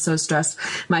point I was so stressed.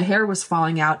 My hair was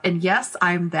falling out. And yes,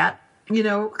 I'm that,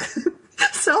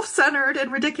 self-centered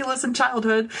and ridiculous in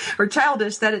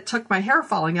childish that it took my hair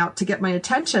falling out to get my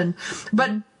attention. But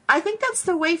I think that's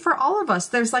the way for all of us.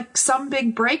 There's some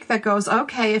big break that goes,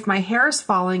 okay, if my hair is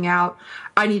falling out,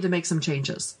 I need to make some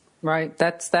changes. Right.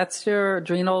 That's your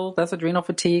adrenal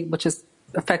fatigue, which is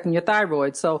affecting your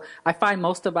thyroid. So I find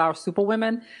most of our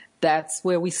Superwomen, that's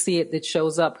where we see it. It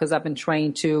shows up because I've been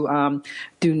trained to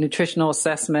do nutritional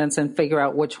assessments and figure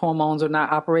out which hormones are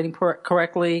not operating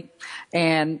correctly.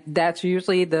 And that's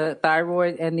usually the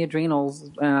thyroid and the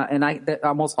adrenals.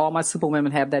 Almost all my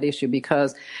Superwomen have that issue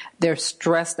because they're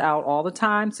stressed out all the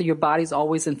time. So your body's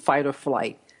always in fight or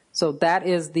flight. So that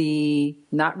is the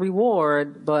not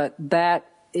reward, but that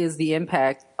is the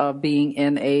impact of being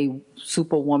in a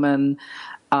superwoman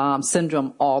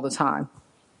syndrome all the time.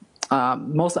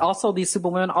 These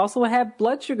superwomen also have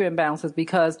blood sugar imbalances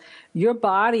because your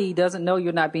body doesn't know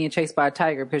you're not being chased by a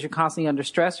tiger because you're constantly under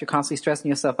stress. You're constantly stressing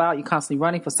yourself out. You're constantly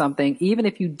running for something. Even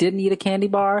if you didn't eat a candy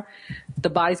bar, the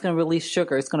body's going to release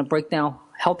sugar. It's going to break down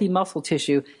healthy muscle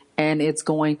tissue, and it's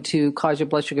going to cause your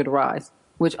blood sugar to rise,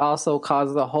 which also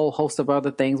causes a whole host of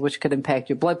other things, which could impact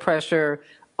your blood pressure,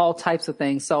 all types of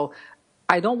things. So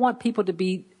I don't want people to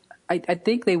be, I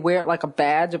think they wear it like a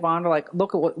badge of honor. Like,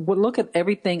 look at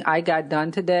everything I got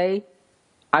done today.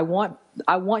 I want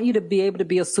you to be able to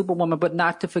be a superwoman, but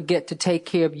not to forget to take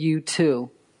care of you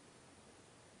too.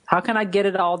 How can I get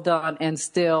it all done and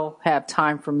still have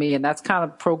time for me? And that's kind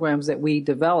of programs that we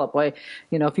develop. Like,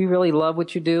 if you really love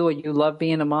what you do, or you love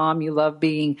being a mom, you love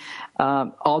being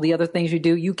all the other things you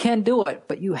do, you can do it,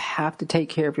 but you have to take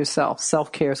care of yourself.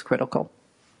 Self-care is critical.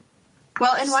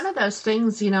 Well, and one of those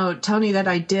things, Toni, that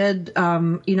I did,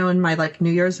 in my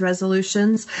New Year's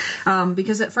resolutions,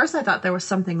 because at first I thought there was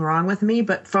something wrong with me,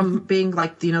 but from being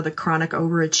the chronic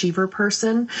overachiever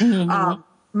person,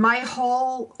 my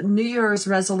whole New Year's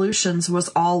resolutions was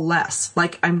all less.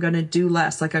 Like, I'm going to do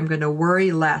less. Like, I'm going to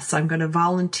worry less. I'm going to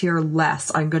volunteer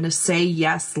less. I'm going to say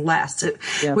yes less. It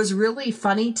was really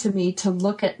funny to me to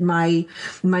look at my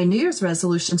New Year's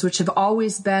resolutions, which have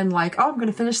always been like, oh, I'm going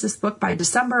to finish this book by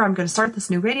December. I'm going to start this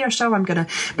new radio show. I'm going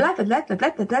to blah, blah, blah, blah,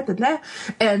 blah, blah, blah, blah.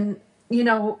 And,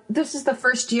 this is the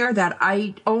first year that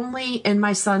I only in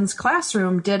my son's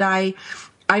classroom did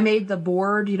I made the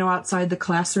board, outside the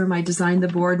classroom. I designed the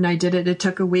board and I did it. It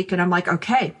took a week and I'm like,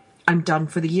 okay, I'm done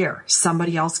for the year.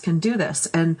 Somebody else can do this.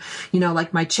 And,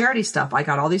 like my charity stuff, I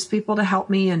got all these people to help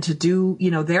me and to do,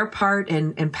 their part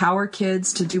and empower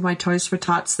kids to do my Toys for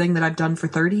Tots thing that I've done for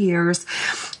 30 years.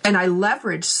 And I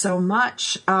leveraged so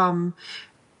much.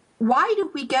 Why do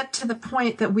we get to the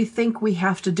point that we think we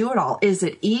have to do it all? Is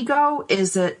it ego?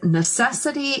 Is it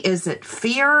necessity? Is it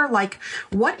fear?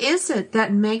 What is it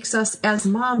that makes us as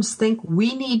moms think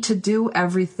we need to do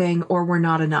everything or we're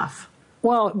not enough?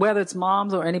 Well, whether it's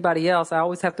moms or anybody else, I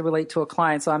always have to relate to a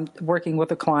client. So I'm working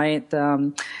with a client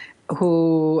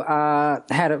who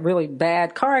had a really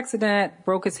bad car accident,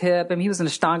 broke his hip, and he was an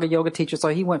Ashtanga yoga teacher, so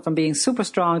he went from being super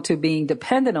strong to being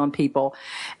dependent on people.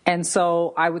 And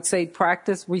so I would say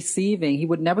practice receiving. He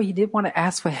did want to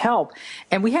ask for help.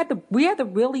 And we had to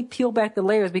really peel back the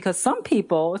layers, because some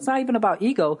people, it's not even about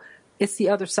ego, it's the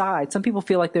other side. Some people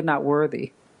feel like they're not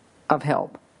worthy of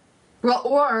help. Well,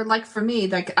 or for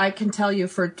me, I can tell you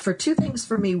for two things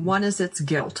for me. One is it's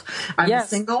guilt. I'm a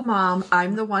single mom.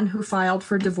 I'm the one who filed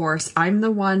for divorce. I'm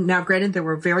the one. Now, granted, there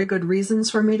were very good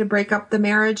reasons for me to break up the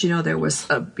marriage. There was,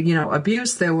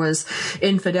 abuse. There was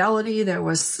infidelity. There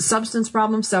was substance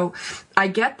problems. So I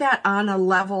get that on a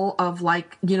level of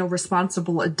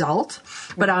responsible adult.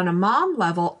 But on a mom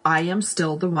level, I am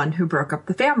still the one who broke up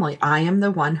the family. I am the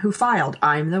one who filed.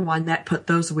 I'm the one that put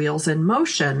those wheels in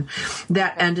motion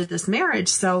that ended this marriage.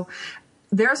 So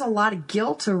there's a lot of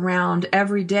guilt around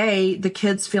every day, the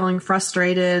kids feeling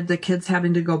frustrated, the kids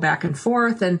having to go back and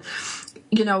forth. And,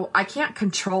 I can't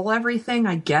control everything.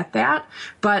 I get that.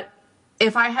 But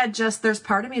if I had there's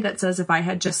part of me that says if I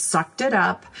had just sucked it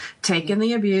up, taken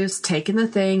the abuse, taken the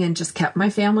thing, and just kept my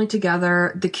family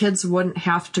together, the kids wouldn't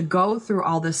have to go through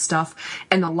all this stuff.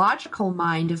 And the logical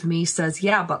mind of me says,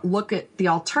 yeah, but look at the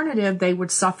alternative. They would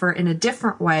suffer in a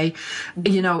different way,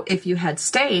 if you had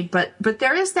stayed. But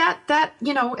there is that,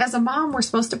 as a mom, we're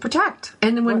supposed to protect.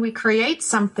 And when we create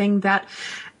something that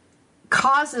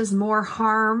causes more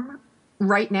harm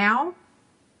right now,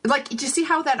 do you see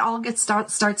how that all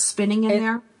starts spinning in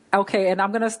there? Okay, and I'm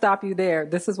going to stop you there.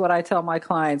 This is what I tell my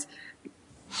clients.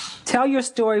 Tell your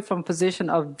story from a position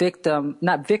of victim,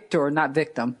 not victor, not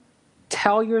victim.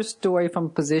 Tell your story from a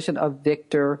position of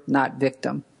victor, not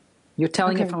victim. You're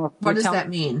telling it from a... What does that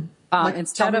mean?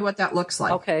 Tell me what that looks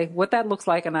like. Okay, what that looks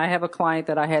like, and I have a client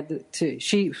that I had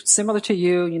she, similar to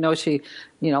you, she,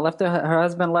 left her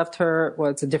husband left her,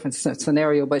 well, it's a different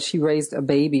scenario, but she raised a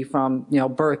baby from,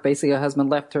 birth. Basically, her husband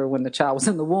left her when the child was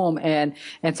in the womb, and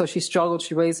so she struggled,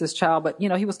 she raised this child, but,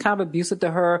 he was kind of abusive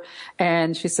to her,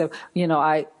 and she said,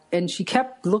 and she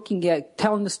kept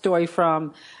telling the story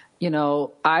from,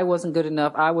 I wasn't good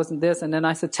enough. I wasn't this. And then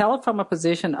I said, tell it from a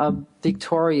position of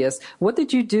victorious. What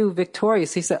did you do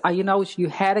victorious? He said, you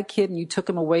had a kid and you took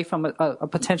him away from a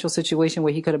potential situation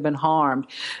where he could have been harmed.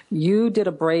 You did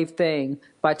a brave thing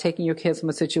by taking your kids from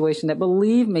a situation that,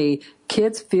 believe me,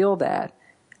 kids feel that.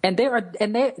 And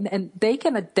they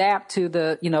can adapt to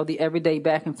the everyday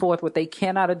back and forth. What they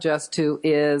cannot adjust to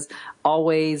is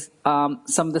always,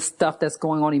 some of the stuff that's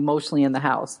going on emotionally in the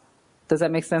house. Does that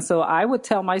make sense? So I would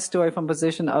tell my story from a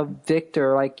position of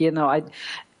victor. Like,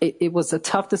 it was a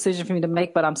tough decision for me to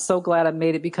make, but I'm so glad I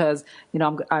made it because,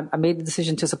 I made the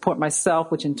decision to support myself,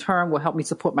 which in turn will help me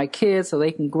support my kids so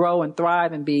they can grow and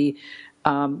thrive and be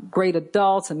great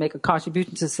adults and make a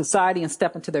contribution to society and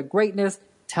step into their greatness.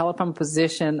 Tell it from a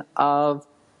position of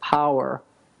power.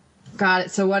 Got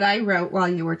it. So what I wrote while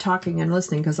you were talking and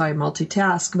listening, because I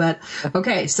multitask, but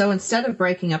okay, so instead of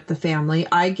breaking up the family,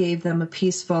 I gave them a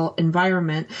peaceful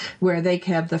environment where they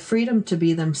have the freedom to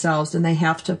be themselves and they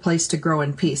have a place to grow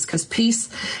in peace. Because peace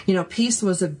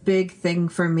was a big thing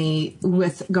for me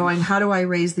with going, how do I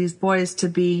raise these boys to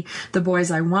be the boys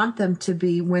I want them to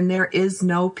be when there is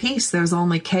no peace? There's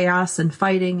only chaos and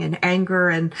fighting and anger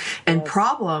and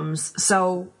problems.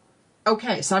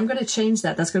 Okay, so I'm going to change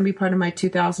that. That's going to be part of my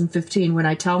 2015. When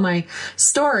I tell my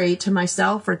story to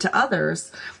myself or to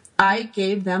others, I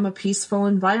gave them a peaceful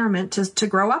environment to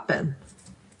grow up in.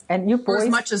 And your voice, as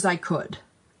much as I could.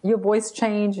 Your voice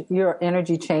changed, your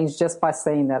energy changed just by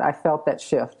saying that. I felt that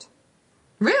shift.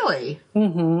 Really?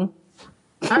 Mm-hmm.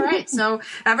 All right. So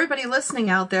everybody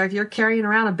listening out there, if you're carrying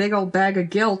around a big old bag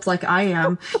of guilt like I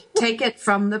am, take it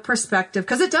from the perspective,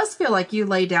 because it does feel like you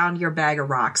lay down your bag of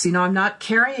rocks. I'm not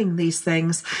carrying these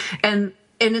things. And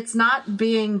it's not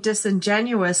being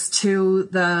disingenuous to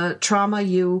the trauma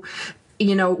you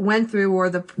went through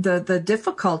or the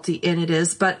difficulty in it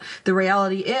is. But the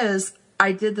reality is,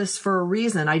 I did this for a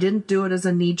reason. I didn't do it as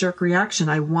a knee-jerk reaction.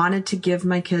 I wanted to give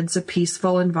my kids a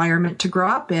peaceful environment to grow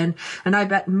up in. And I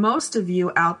bet most of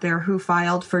you out there who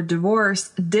filed for divorce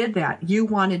did that. You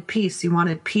wanted peace. You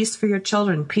wanted peace for your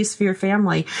children, peace for your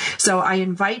family. So I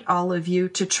invite all of you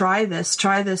to try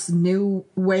this new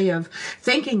way of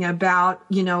thinking about,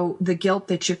 the guilt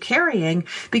that you're carrying,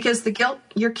 because the guilt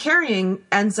you're carrying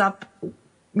ends up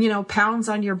pounds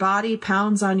on your body,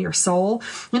 pounds on your soul,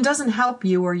 and doesn't help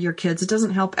you or your kids. It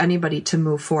doesn't help anybody to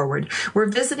move forward. We're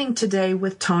visiting today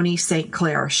with Toni St.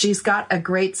 Clair. She's got a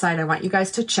great site. I want you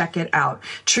guys to check it out.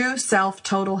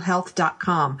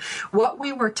 TrueSelfTotalHealth.com. What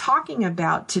we were talking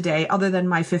about today, other than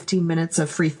my 15 minutes of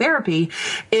free therapy,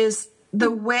 is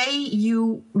the way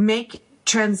you make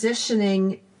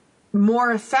transitioning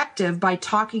more effective by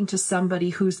talking to somebody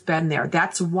who's been there.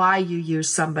 That's why you use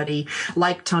somebody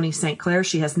like Toni St. Clair.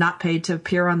 She has not paid to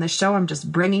appear on this show. I'm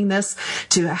just bringing this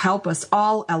to help us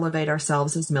all elevate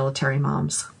ourselves as military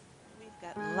moms. We've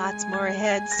got lots more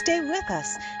ahead. Stay with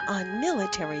us on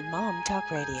Military Mom Talk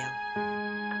Radio.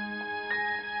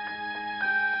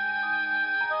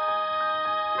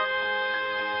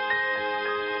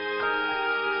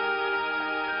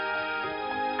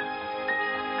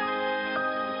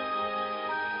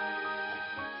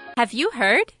 Have you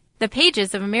heard? The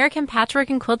pages of American Patchwork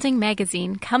and Quilting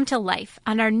magazine come to life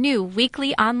on our new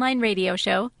weekly online radio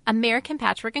show, American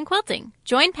Patchwork and Quilting.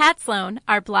 Join Pat Sloan,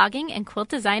 our blogging and quilt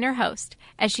designer host,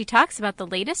 as she talks about the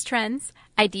latest trends,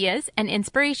 ideas, and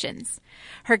inspirations.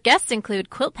 Her guests include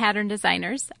quilt pattern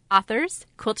designers, authors,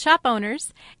 quilt shop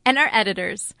owners, and our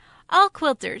editors, all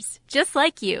quilters, just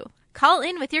like you. Call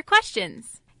in with your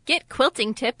questions. Get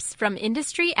quilting tips from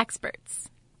industry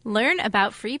experts. Learn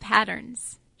about free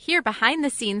patterns. Hear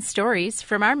behind-the-scenes stories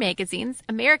from our magazines,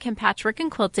 American Patchwork and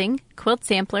Quilting, Quilt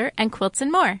Sampler, and Quilts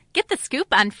and More. Get the scoop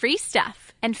on free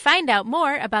stuff and find out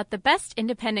more about the best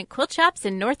independent quilt shops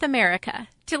in North America.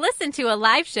 To listen to a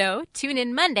live show, tune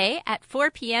in Monday at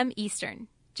 4 p.m. Eastern.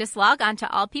 Just log on to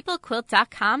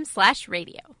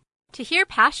allpeoplequilt.com/radio. To hear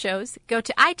past shows, go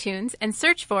to iTunes and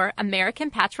search for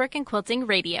American Patchwork and Quilting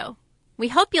Radio. We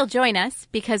hope you'll join us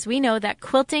because we know that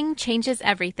quilting changes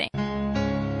everything.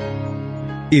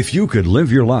 If you could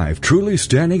live your life truly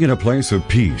standing in a place of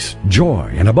peace, joy,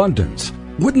 and abundance,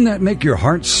 wouldn't that make your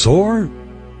heart soar?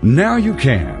 Now you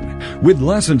can, with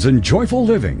Lessons in Joyful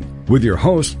Living, with your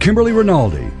host, Kimberly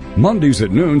Rinaldi, Mondays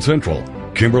at noon Central.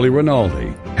 Kimberly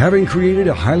Rinaldi, having created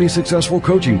a highly successful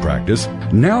coaching practice,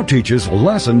 now teaches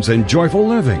Lessons in Joyful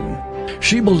Living.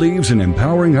 She believes in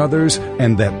empowering others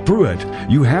and that through it,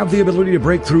 you have the ability to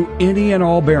break through any and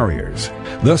all barriers,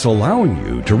 thus allowing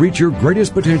you to reach your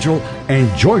greatest potential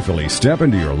and joyfully step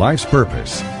into your life's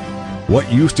purpose. What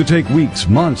used to take weeks,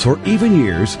 months, or even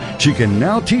years, she can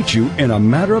now teach you in a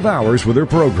matter of hours with her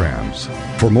programs.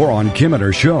 For more on Kim and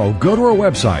her show, go to her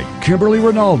website,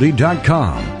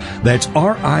 KimberlyRinaldi.com. That's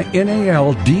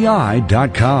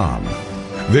RINALDI.com.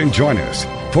 Then join us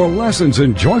for Lessons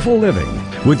in Joyful Living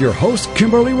with your host,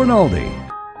 Kimberly Rinaldi.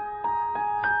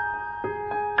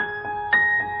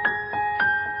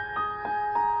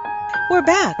 We're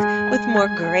back with more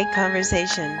great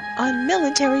conversation on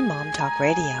Military Mom Talk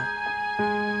Radio.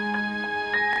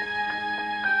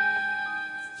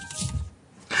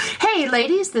 Hey,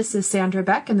 ladies, this is Sandra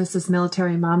Beck, and this is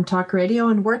Military Mom Talk Radio,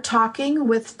 and we're talking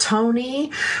with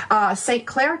Toni St.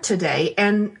 Clair today,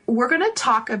 and we're going to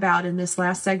talk about, in this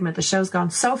last segment, the show's gone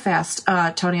so fast,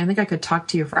 Toni, I think I could talk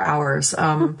to you for hours,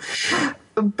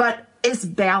 but is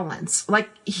balance. Like,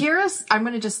 I'm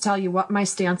going to just tell you what my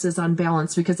stance is on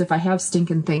balance, because if I have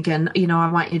stinking thinking,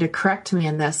 I want you to correct me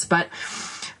in this, but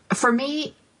for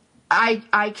me,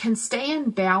 I can stay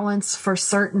in balance for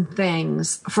certain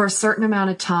things for a certain amount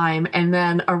of time, and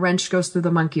then a wrench goes through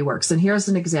the monkey works. And here's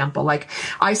an example. Like,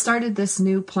 I started this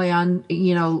new plan,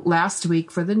 last week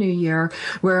for the new year,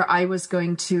 where I was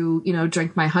going to,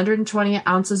 drink my 120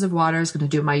 ounces of water. I was going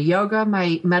to do my yoga,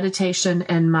 my meditation,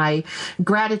 and my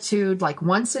gratitude like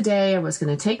once a day. I was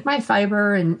going to take my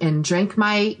fiber and drink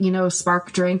my,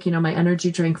 spark drink, my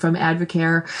energy drink from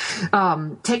Advocare,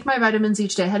 take my vitamins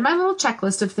each day. I had my little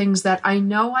checklist of things that I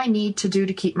know I need to do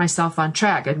to keep myself on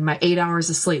track, and my 8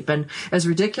 hours of sleep. And as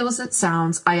ridiculous as it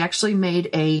sounds, I actually made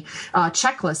a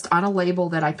checklist on a label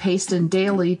that I paste in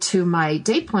daily to my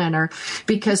day planner,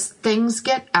 because things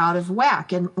get out of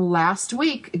whack. And last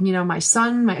week,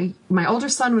 my older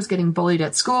son was getting bullied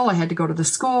at school. I had to go to the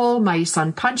school. My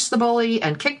son punched the bully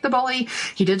and kicked the bully.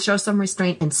 He did show some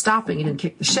restraint in stopping. He didn't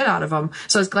kick the shit out of him.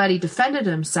 So I was glad he defended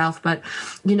himself. But,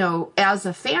 as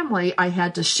a family, I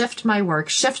had to shift my work,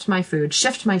 shift my food,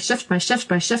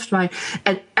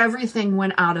 and everything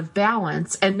went out of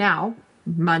balance. And now,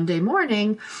 Monday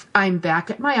morning, I'm back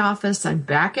at my office, I'm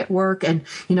back at work, and,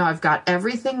 I've got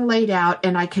everything laid out,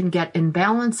 and I can get in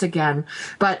balance again.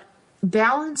 But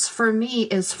balance for me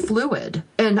is fluid,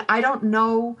 and I don't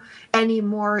know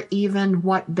anymore even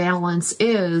what balance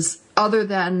is, other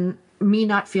than me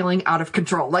not feeling out of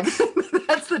control. Like,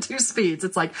 that's the two speeds.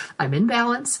 It's like I'm in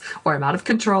balance or I'm out of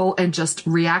control and just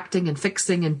reacting and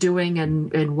fixing and doing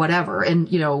and whatever.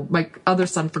 And, my other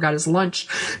son forgot his lunch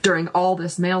during all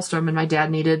this maelstrom, and my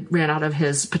dad ran out of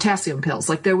his potassium pills.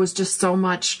 Like, there was just so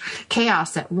much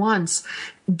chaos at once.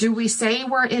 Do we say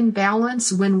we're in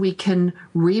balance when we can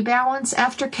rebalance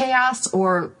after chaos,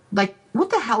 or like, what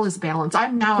the hell is balance?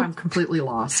 I'm completely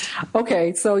lost.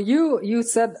 Okay, so you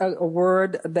said a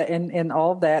word that in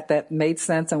all that made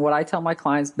sense. And what I tell my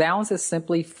clients, balance is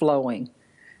simply flowing.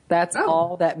 That's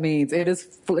all that means.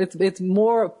 It's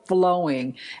more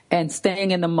flowing and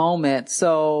staying in the moment.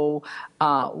 So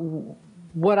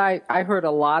what I heard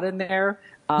a lot in there.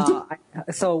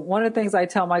 So one of the things I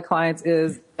tell my clients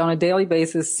is, on a daily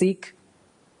basis,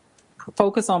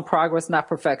 focus on progress, not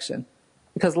perfection,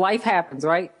 because life happens,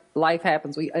 right? Life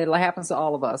happens. It happens to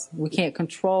all of us. We can't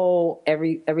control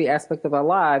every aspect of our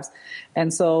lives.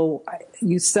 And so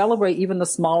you celebrate even the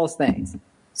smallest things.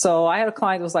 So I had a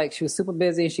client that was like, she was super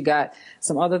busy. She got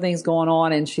some other things going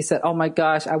on. And she said, oh my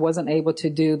gosh, I wasn't able to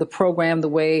do the program the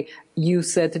way you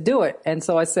said to do it. And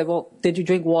so I said, well, did you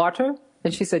drink water?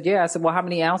 And she said, yeah. I said, well, how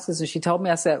many ounces? And she told me.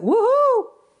 I said, woohoo,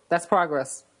 that's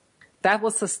progress. That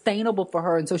was sustainable for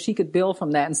her. And so she could build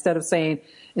from that, instead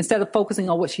of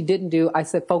focusing on what she didn't do. I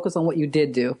said, focus on what you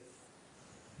did do.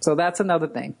 So that's another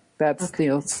thing. That's,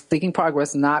 seeking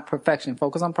progress, not perfection.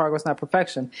 Focus on progress, not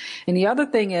perfection. And the other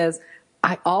thing is,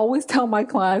 I always tell my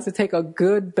clients to take a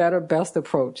good, better, best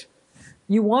approach.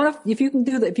 If you can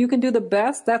do the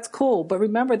best, that's cool. But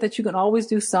remember that you can always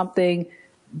do something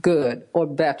good or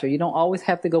better. You don't always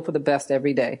have to go for the best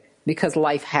every day, because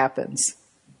life happens.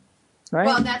 Right.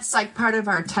 Well, that's like part of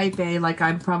our type A, like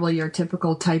I'm probably your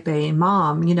typical type A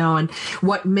mom, and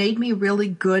what made me really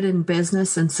good in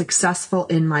business and successful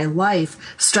in my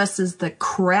life stresses the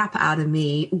crap out of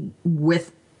me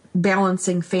with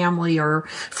balancing family or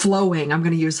flowing. I'm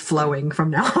going to use flowing from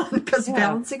now on, because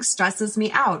balancing stresses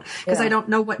me out, because I don't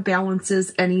know what balance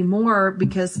is anymore,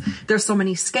 because there's so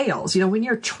many scales. When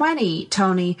you're 20,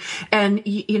 Toni, and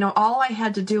all I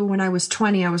had to do when I was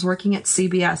 20, I was working at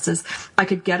CBS, is I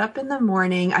could get up in the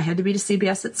morning. I had to be to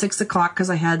CBS at 6 o'clock because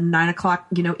I had 9 o'clock,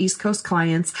 East Coast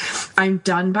clients. I'm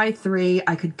done by 3.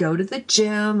 I could go to the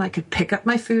gym. I could pick up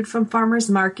my food from farmer's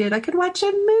market. I could watch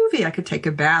a movie. I could take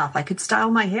a bath. I could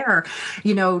style my hair.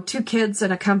 2 kids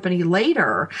and a company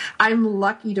later, I'm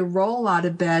lucky to roll out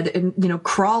of bed and,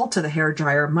 crawl to the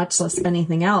hairdryer, much less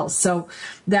anything else. So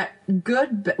that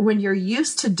when you're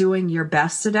used to doing your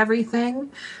best at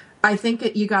everything, I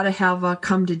think you got to have a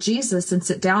come to Jesus and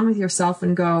sit down with yourself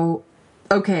and go,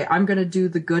 okay, I'm going to do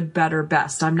the good, better,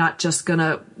 best. I'm not just going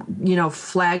to,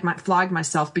 flog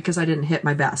myself because I didn't hit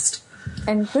my best.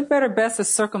 And good, better, best is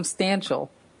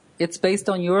circumstantial. It's based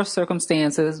on your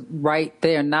circumstances right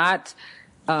there, not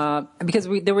because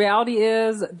the reality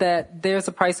is that there's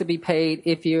a price to be paid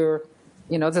if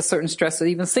There's a certain stress that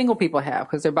even single people have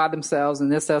because they're by themselves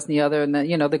and this, that, and the other. And then,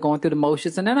 they're going through the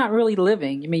motions and they're not really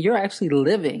living. I mean, you're actually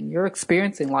living. You're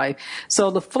experiencing life. So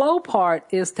the flow part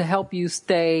is to help you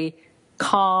stay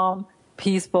calm,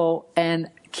 peaceful, and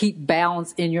keep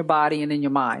balance in your body and in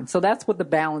your mind. So that's what the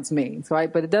balance means,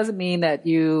 right? But it doesn't mean that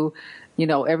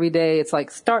every day it's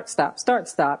like start, stop, start,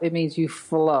 stop. It means you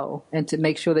flow and to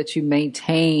make sure that you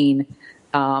maintain,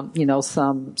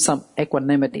 some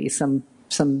equanimity, some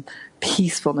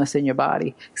peacefulness in your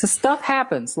body. So stuff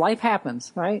happens. Life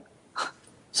happens, right?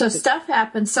 So stuff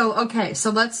happens. So, okay, so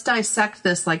let's dissect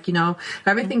this.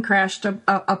 Everything crashed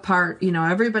apart.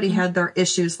 Everybody had their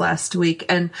issues last week.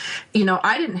 And,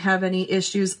 I didn't have any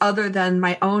issues other than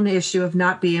my own issue of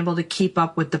not being able to keep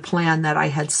up with the plan that I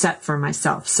had set for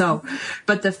myself. So,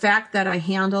 but the fact that I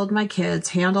handled my kids,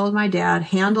 handled my dad,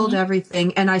 handled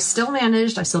everything, and I still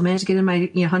managed to get in my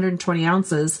 120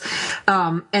 ounces,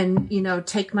 and,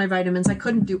 take my vitamins. I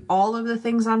couldn't do all of the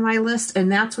things on my list. And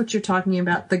that's what you're talking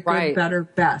about, the good, better,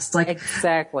 best. Like,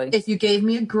 exactly. If you gave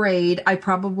me a grade, I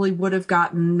probably would have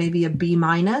gotten maybe a B-,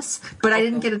 but I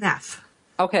didn't get an F.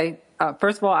 Okay.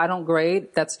 First of all, I don't grade.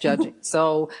 That's judging.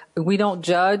 So we don't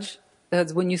judge.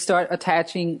 Because when you start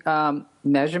attaching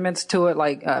measurements to it,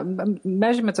 like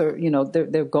measurements are,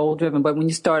 they're goal driven. But when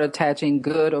you start attaching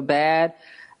good or bad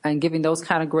and giving those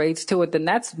kind of grades to it, then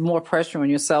that's more pressure on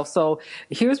yourself. So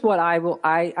here's what I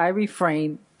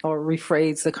refrain or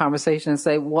rephrase the conversation and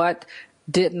say, what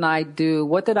didn't I do?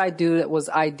 What did I do that was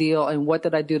ideal, and what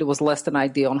did I do that was less than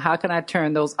ideal? And how can I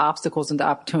turn those obstacles into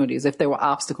opportunities if there were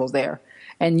obstacles there?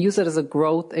 And use it as a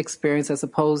growth experience as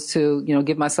opposed to,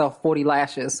 give myself 40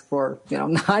 lashes for,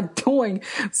 not doing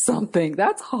something.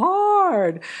 That's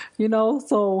hard,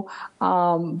 so,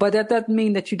 but that doesn't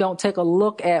mean that you don't take a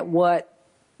look at what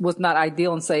was not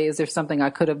ideal and say, is there something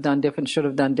I could have done different, should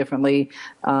have done differently,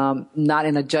 not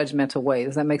in a judgmental way.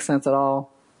 Does that make sense at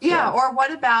all? Yeah. Or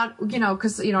what about,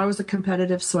 because, I was a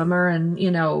competitive swimmer and,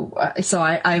 so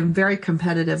I'm very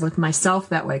competitive with myself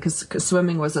that way because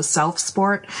swimming was a self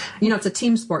sport. It's a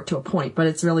team sport to a point, but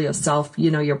it's really a self,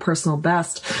 your personal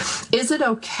best. Is it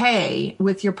okay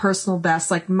with your personal best?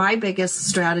 Like my biggest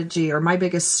strategy or my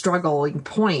biggest struggling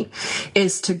point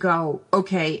is to go,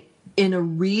 okay, in a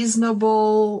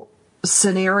reasonable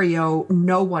scenario,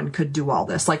 no one could do all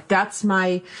this. Like that's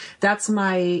my,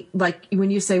 like when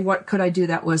you say, what could I do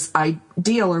that was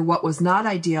ideal or what was not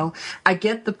ideal? I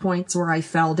get the points where I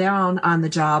fell down on the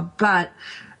job, but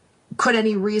could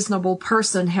any reasonable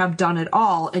person have done it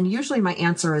all? And usually my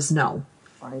answer is no.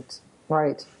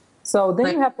 Right. So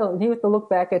then you have to look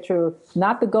back at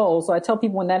not the goal. So I tell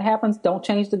people when that happens, don't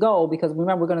change the goal because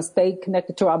remember, we're going to stay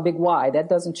connected to our big why. That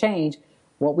doesn't change.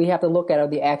 What we have to look at are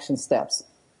the action steps.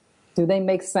 Do they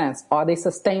make sense? Are they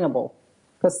sustainable?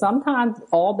 Because sometimes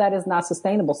all that is not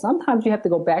sustainable. Sometimes you have to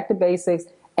go back to basics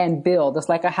and build. It's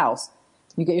like a house.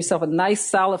 You get yourself a nice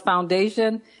solid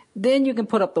foundation, then you can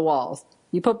put up the walls.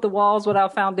 You put up the walls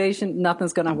without foundation,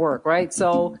 nothing's going to work, right?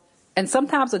 So, and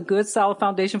sometimes a good solid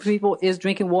foundation for people is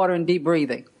drinking water and deep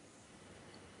breathing.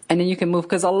 And then you can move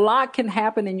because a lot can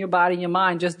happen in your body and your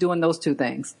mind just doing those two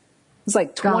things. It's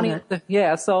like 20.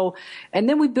 Yeah. So, and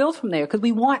then we build from there because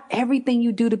we want everything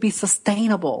you do to be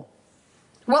sustainable.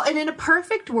 Well, and in a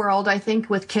perfect world, I think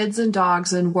with kids and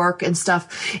dogs and work and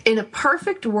stuff, in a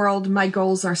perfect world, my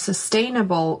goals are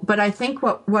sustainable. But I think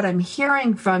what I'm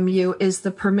hearing from you is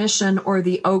the permission or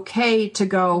the okay to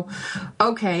go,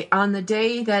 okay, on the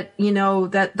day that,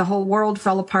 that the whole world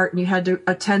fell apart and you had to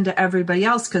attend to everybody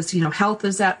else because, health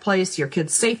is at place, your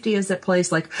kid's safety is at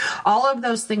place, like all of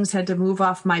those things had to move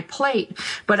off my plate.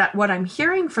 But what I'm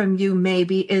hearing from you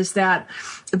maybe is that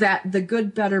the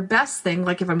good, better, best thing,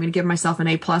 like if I'm going to give myself an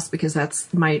A+ because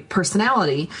that's my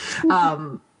personality,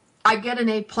 I get an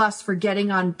A+ for getting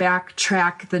on back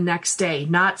track the next day,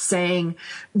 not saying,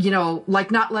 like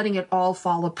not letting it all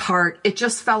fall apart. It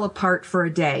just fell apart for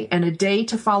a day, and a day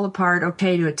to fall apart,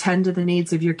 okay, to attend to the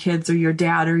needs of your kids or your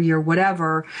dad or your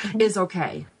whatever is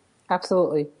okay.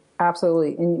 Absolutely.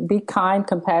 And be kind,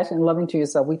 compassionate, and loving to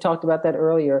yourself. We talked about that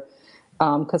earlier.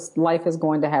 Because life is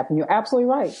going to happen. You're absolutely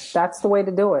right. That's the way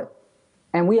to do it.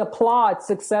 And we applaud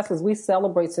successes. We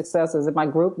celebrate successes in my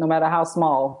group, no matter how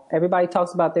small. Everybody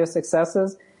talks about their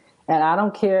successes. And I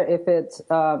don't care if it's,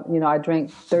 I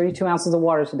drank 32 ounces of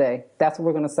water today. That's what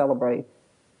we're going to celebrate.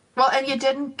 Well, and you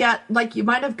didn't get, like, you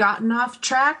might have gotten off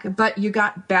track, but you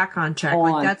got back on track.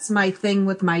 Like, that's my thing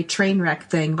with my train wreck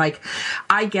thing. Like,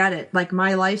 I get it. Like,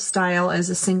 my lifestyle as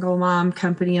a single mom,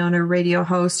 company owner, radio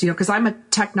host, because I'm a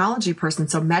technology person,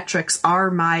 so metrics are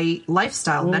my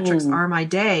lifestyle. Metrics are my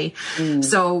day.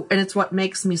 So, and it's what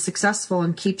makes me successful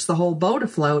and keeps the whole boat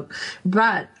afloat.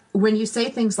 But when you say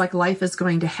things like life is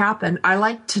going to happen, I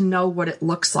like to know what it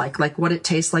looks like what it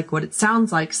tastes like, what it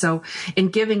sounds like. So in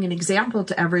giving an example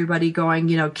to everybody going,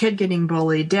 kid getting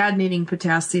bullied, dad needing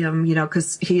potassium,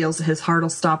 because his heart will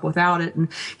stop without it, and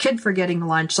kid forgetting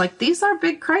lunch. Like, these are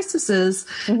big crises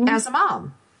as a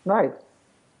mom. Right.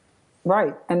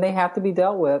 And they have to be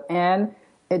dealt with. And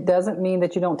it doesn't mean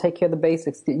that you don't take care of the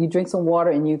basics. You drink some water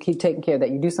and you keep taking care of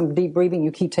that. You do some deep breathing,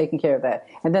 you keep taking care of that.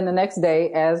 And then the next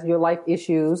day, as your life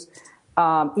issues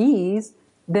ease,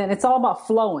 then it's all about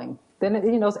flowing. Then,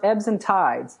 it's ebbs and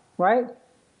tides, right?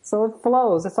 So it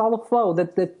flows. It's all a flow.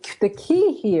 The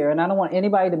key here, and I don't want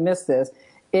anybody to miss this,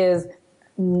 is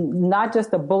not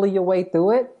just to bully your way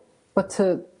through it, but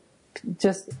to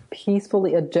just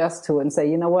peacefully adjust to it and say,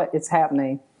 you know what, it's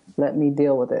happening. Let me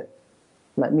deal with it.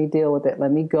 Let me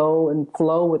go and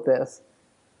flow with this,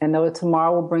 and know that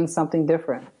tomorrow will bring something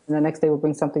different, and the next day will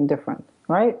bring something different,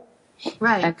 right?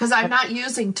 Right, because I'm not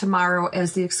using tomorrow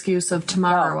as the excuse of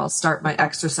tomorrow I'll start my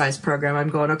exercise program. I'm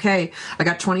going, okay, I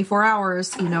got 24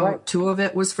 hours, Right. 2 of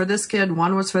it was for this kid,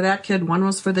 1 was for that kid, 1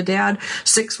 was for the dad,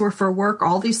 6 were for work.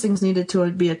 All these things needed to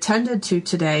be attended to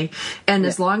today. And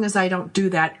as long as I don't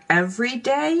do that every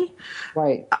day,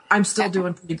 Right. I'm still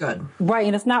doing pretty good. Right,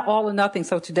 and it's not all or nothing.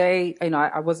 So today,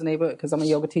 I wasn't able, because I'm a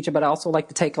yoga teacher, but I also like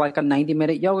to take like a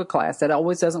 90-minute yoga class. That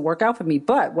always doesn't work out for me.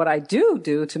 But what I do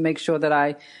to make sure that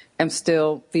I am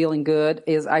still feeling good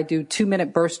is I do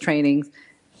 2-minute burst trainings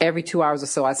every 2 hours or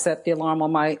so. I set the alarm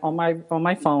on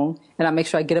my phone, and I make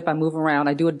sure I get up, I move around,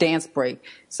 I do a dance break.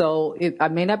 So I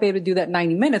may not be able to do that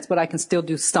 90 minutes, but I can still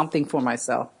do something for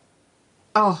myself.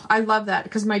 Oh, I love that,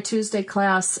 because my Tuesday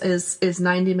class is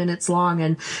 90 minutes long,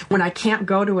 and when I can't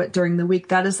go to it during the week,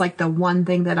 that is like the one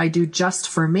thing that I do just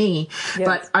for me. Yes.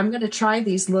 But I'm going to try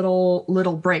these little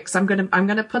breaks. I'm going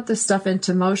to put this stuff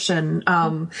into motion.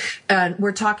 And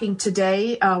we're talking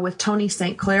today with Toni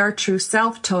St. Clair, True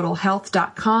Self,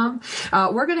 TotalHealth.com.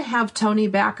 We're going to have Toni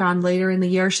back on later in the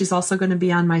year. She's also going to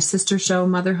be on my sister show,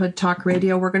 Motherhood Talk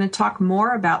Radio. We're going to talk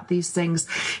more about these things,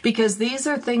 because these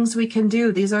are things we can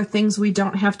do. These are things we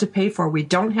don't have to pay for. We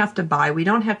don't have to buy. We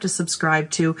don't have to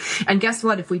subscribe to. And guess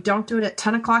what? If we don't do it at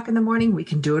 10 o'clock in the morning, we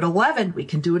can do it at 11. We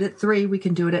can do it at 3. We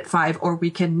can do it at 5. Or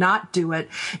we can not do it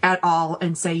at all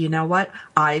and say, you know what?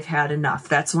 I've had enough.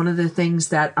 That's one of the things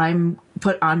that I'm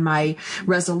put on my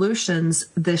resolutions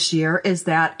this year, is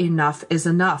that enough is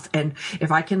enough. And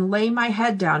if I can lay my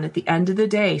head down at the end of the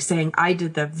day saying I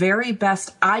did the very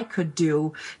best I could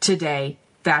do today,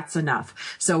 that's enough.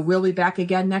 So we'll be back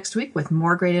again next week with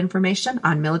more great information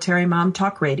on Military Mom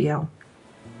Talk Radio.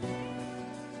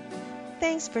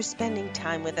 Thanks for spending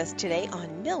time with us today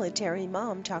on Military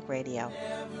Mom Talk Radio.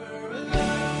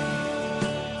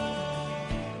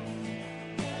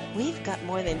 We've got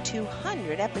more than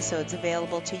 200 episodes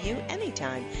available to you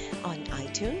anytime on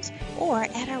iTunes or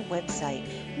at our website,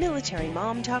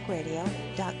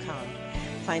 militarymomtalkradio.com.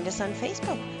 Find us on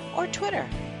Facebook or Twitter.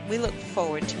 We look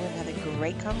forward to another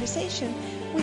great conversation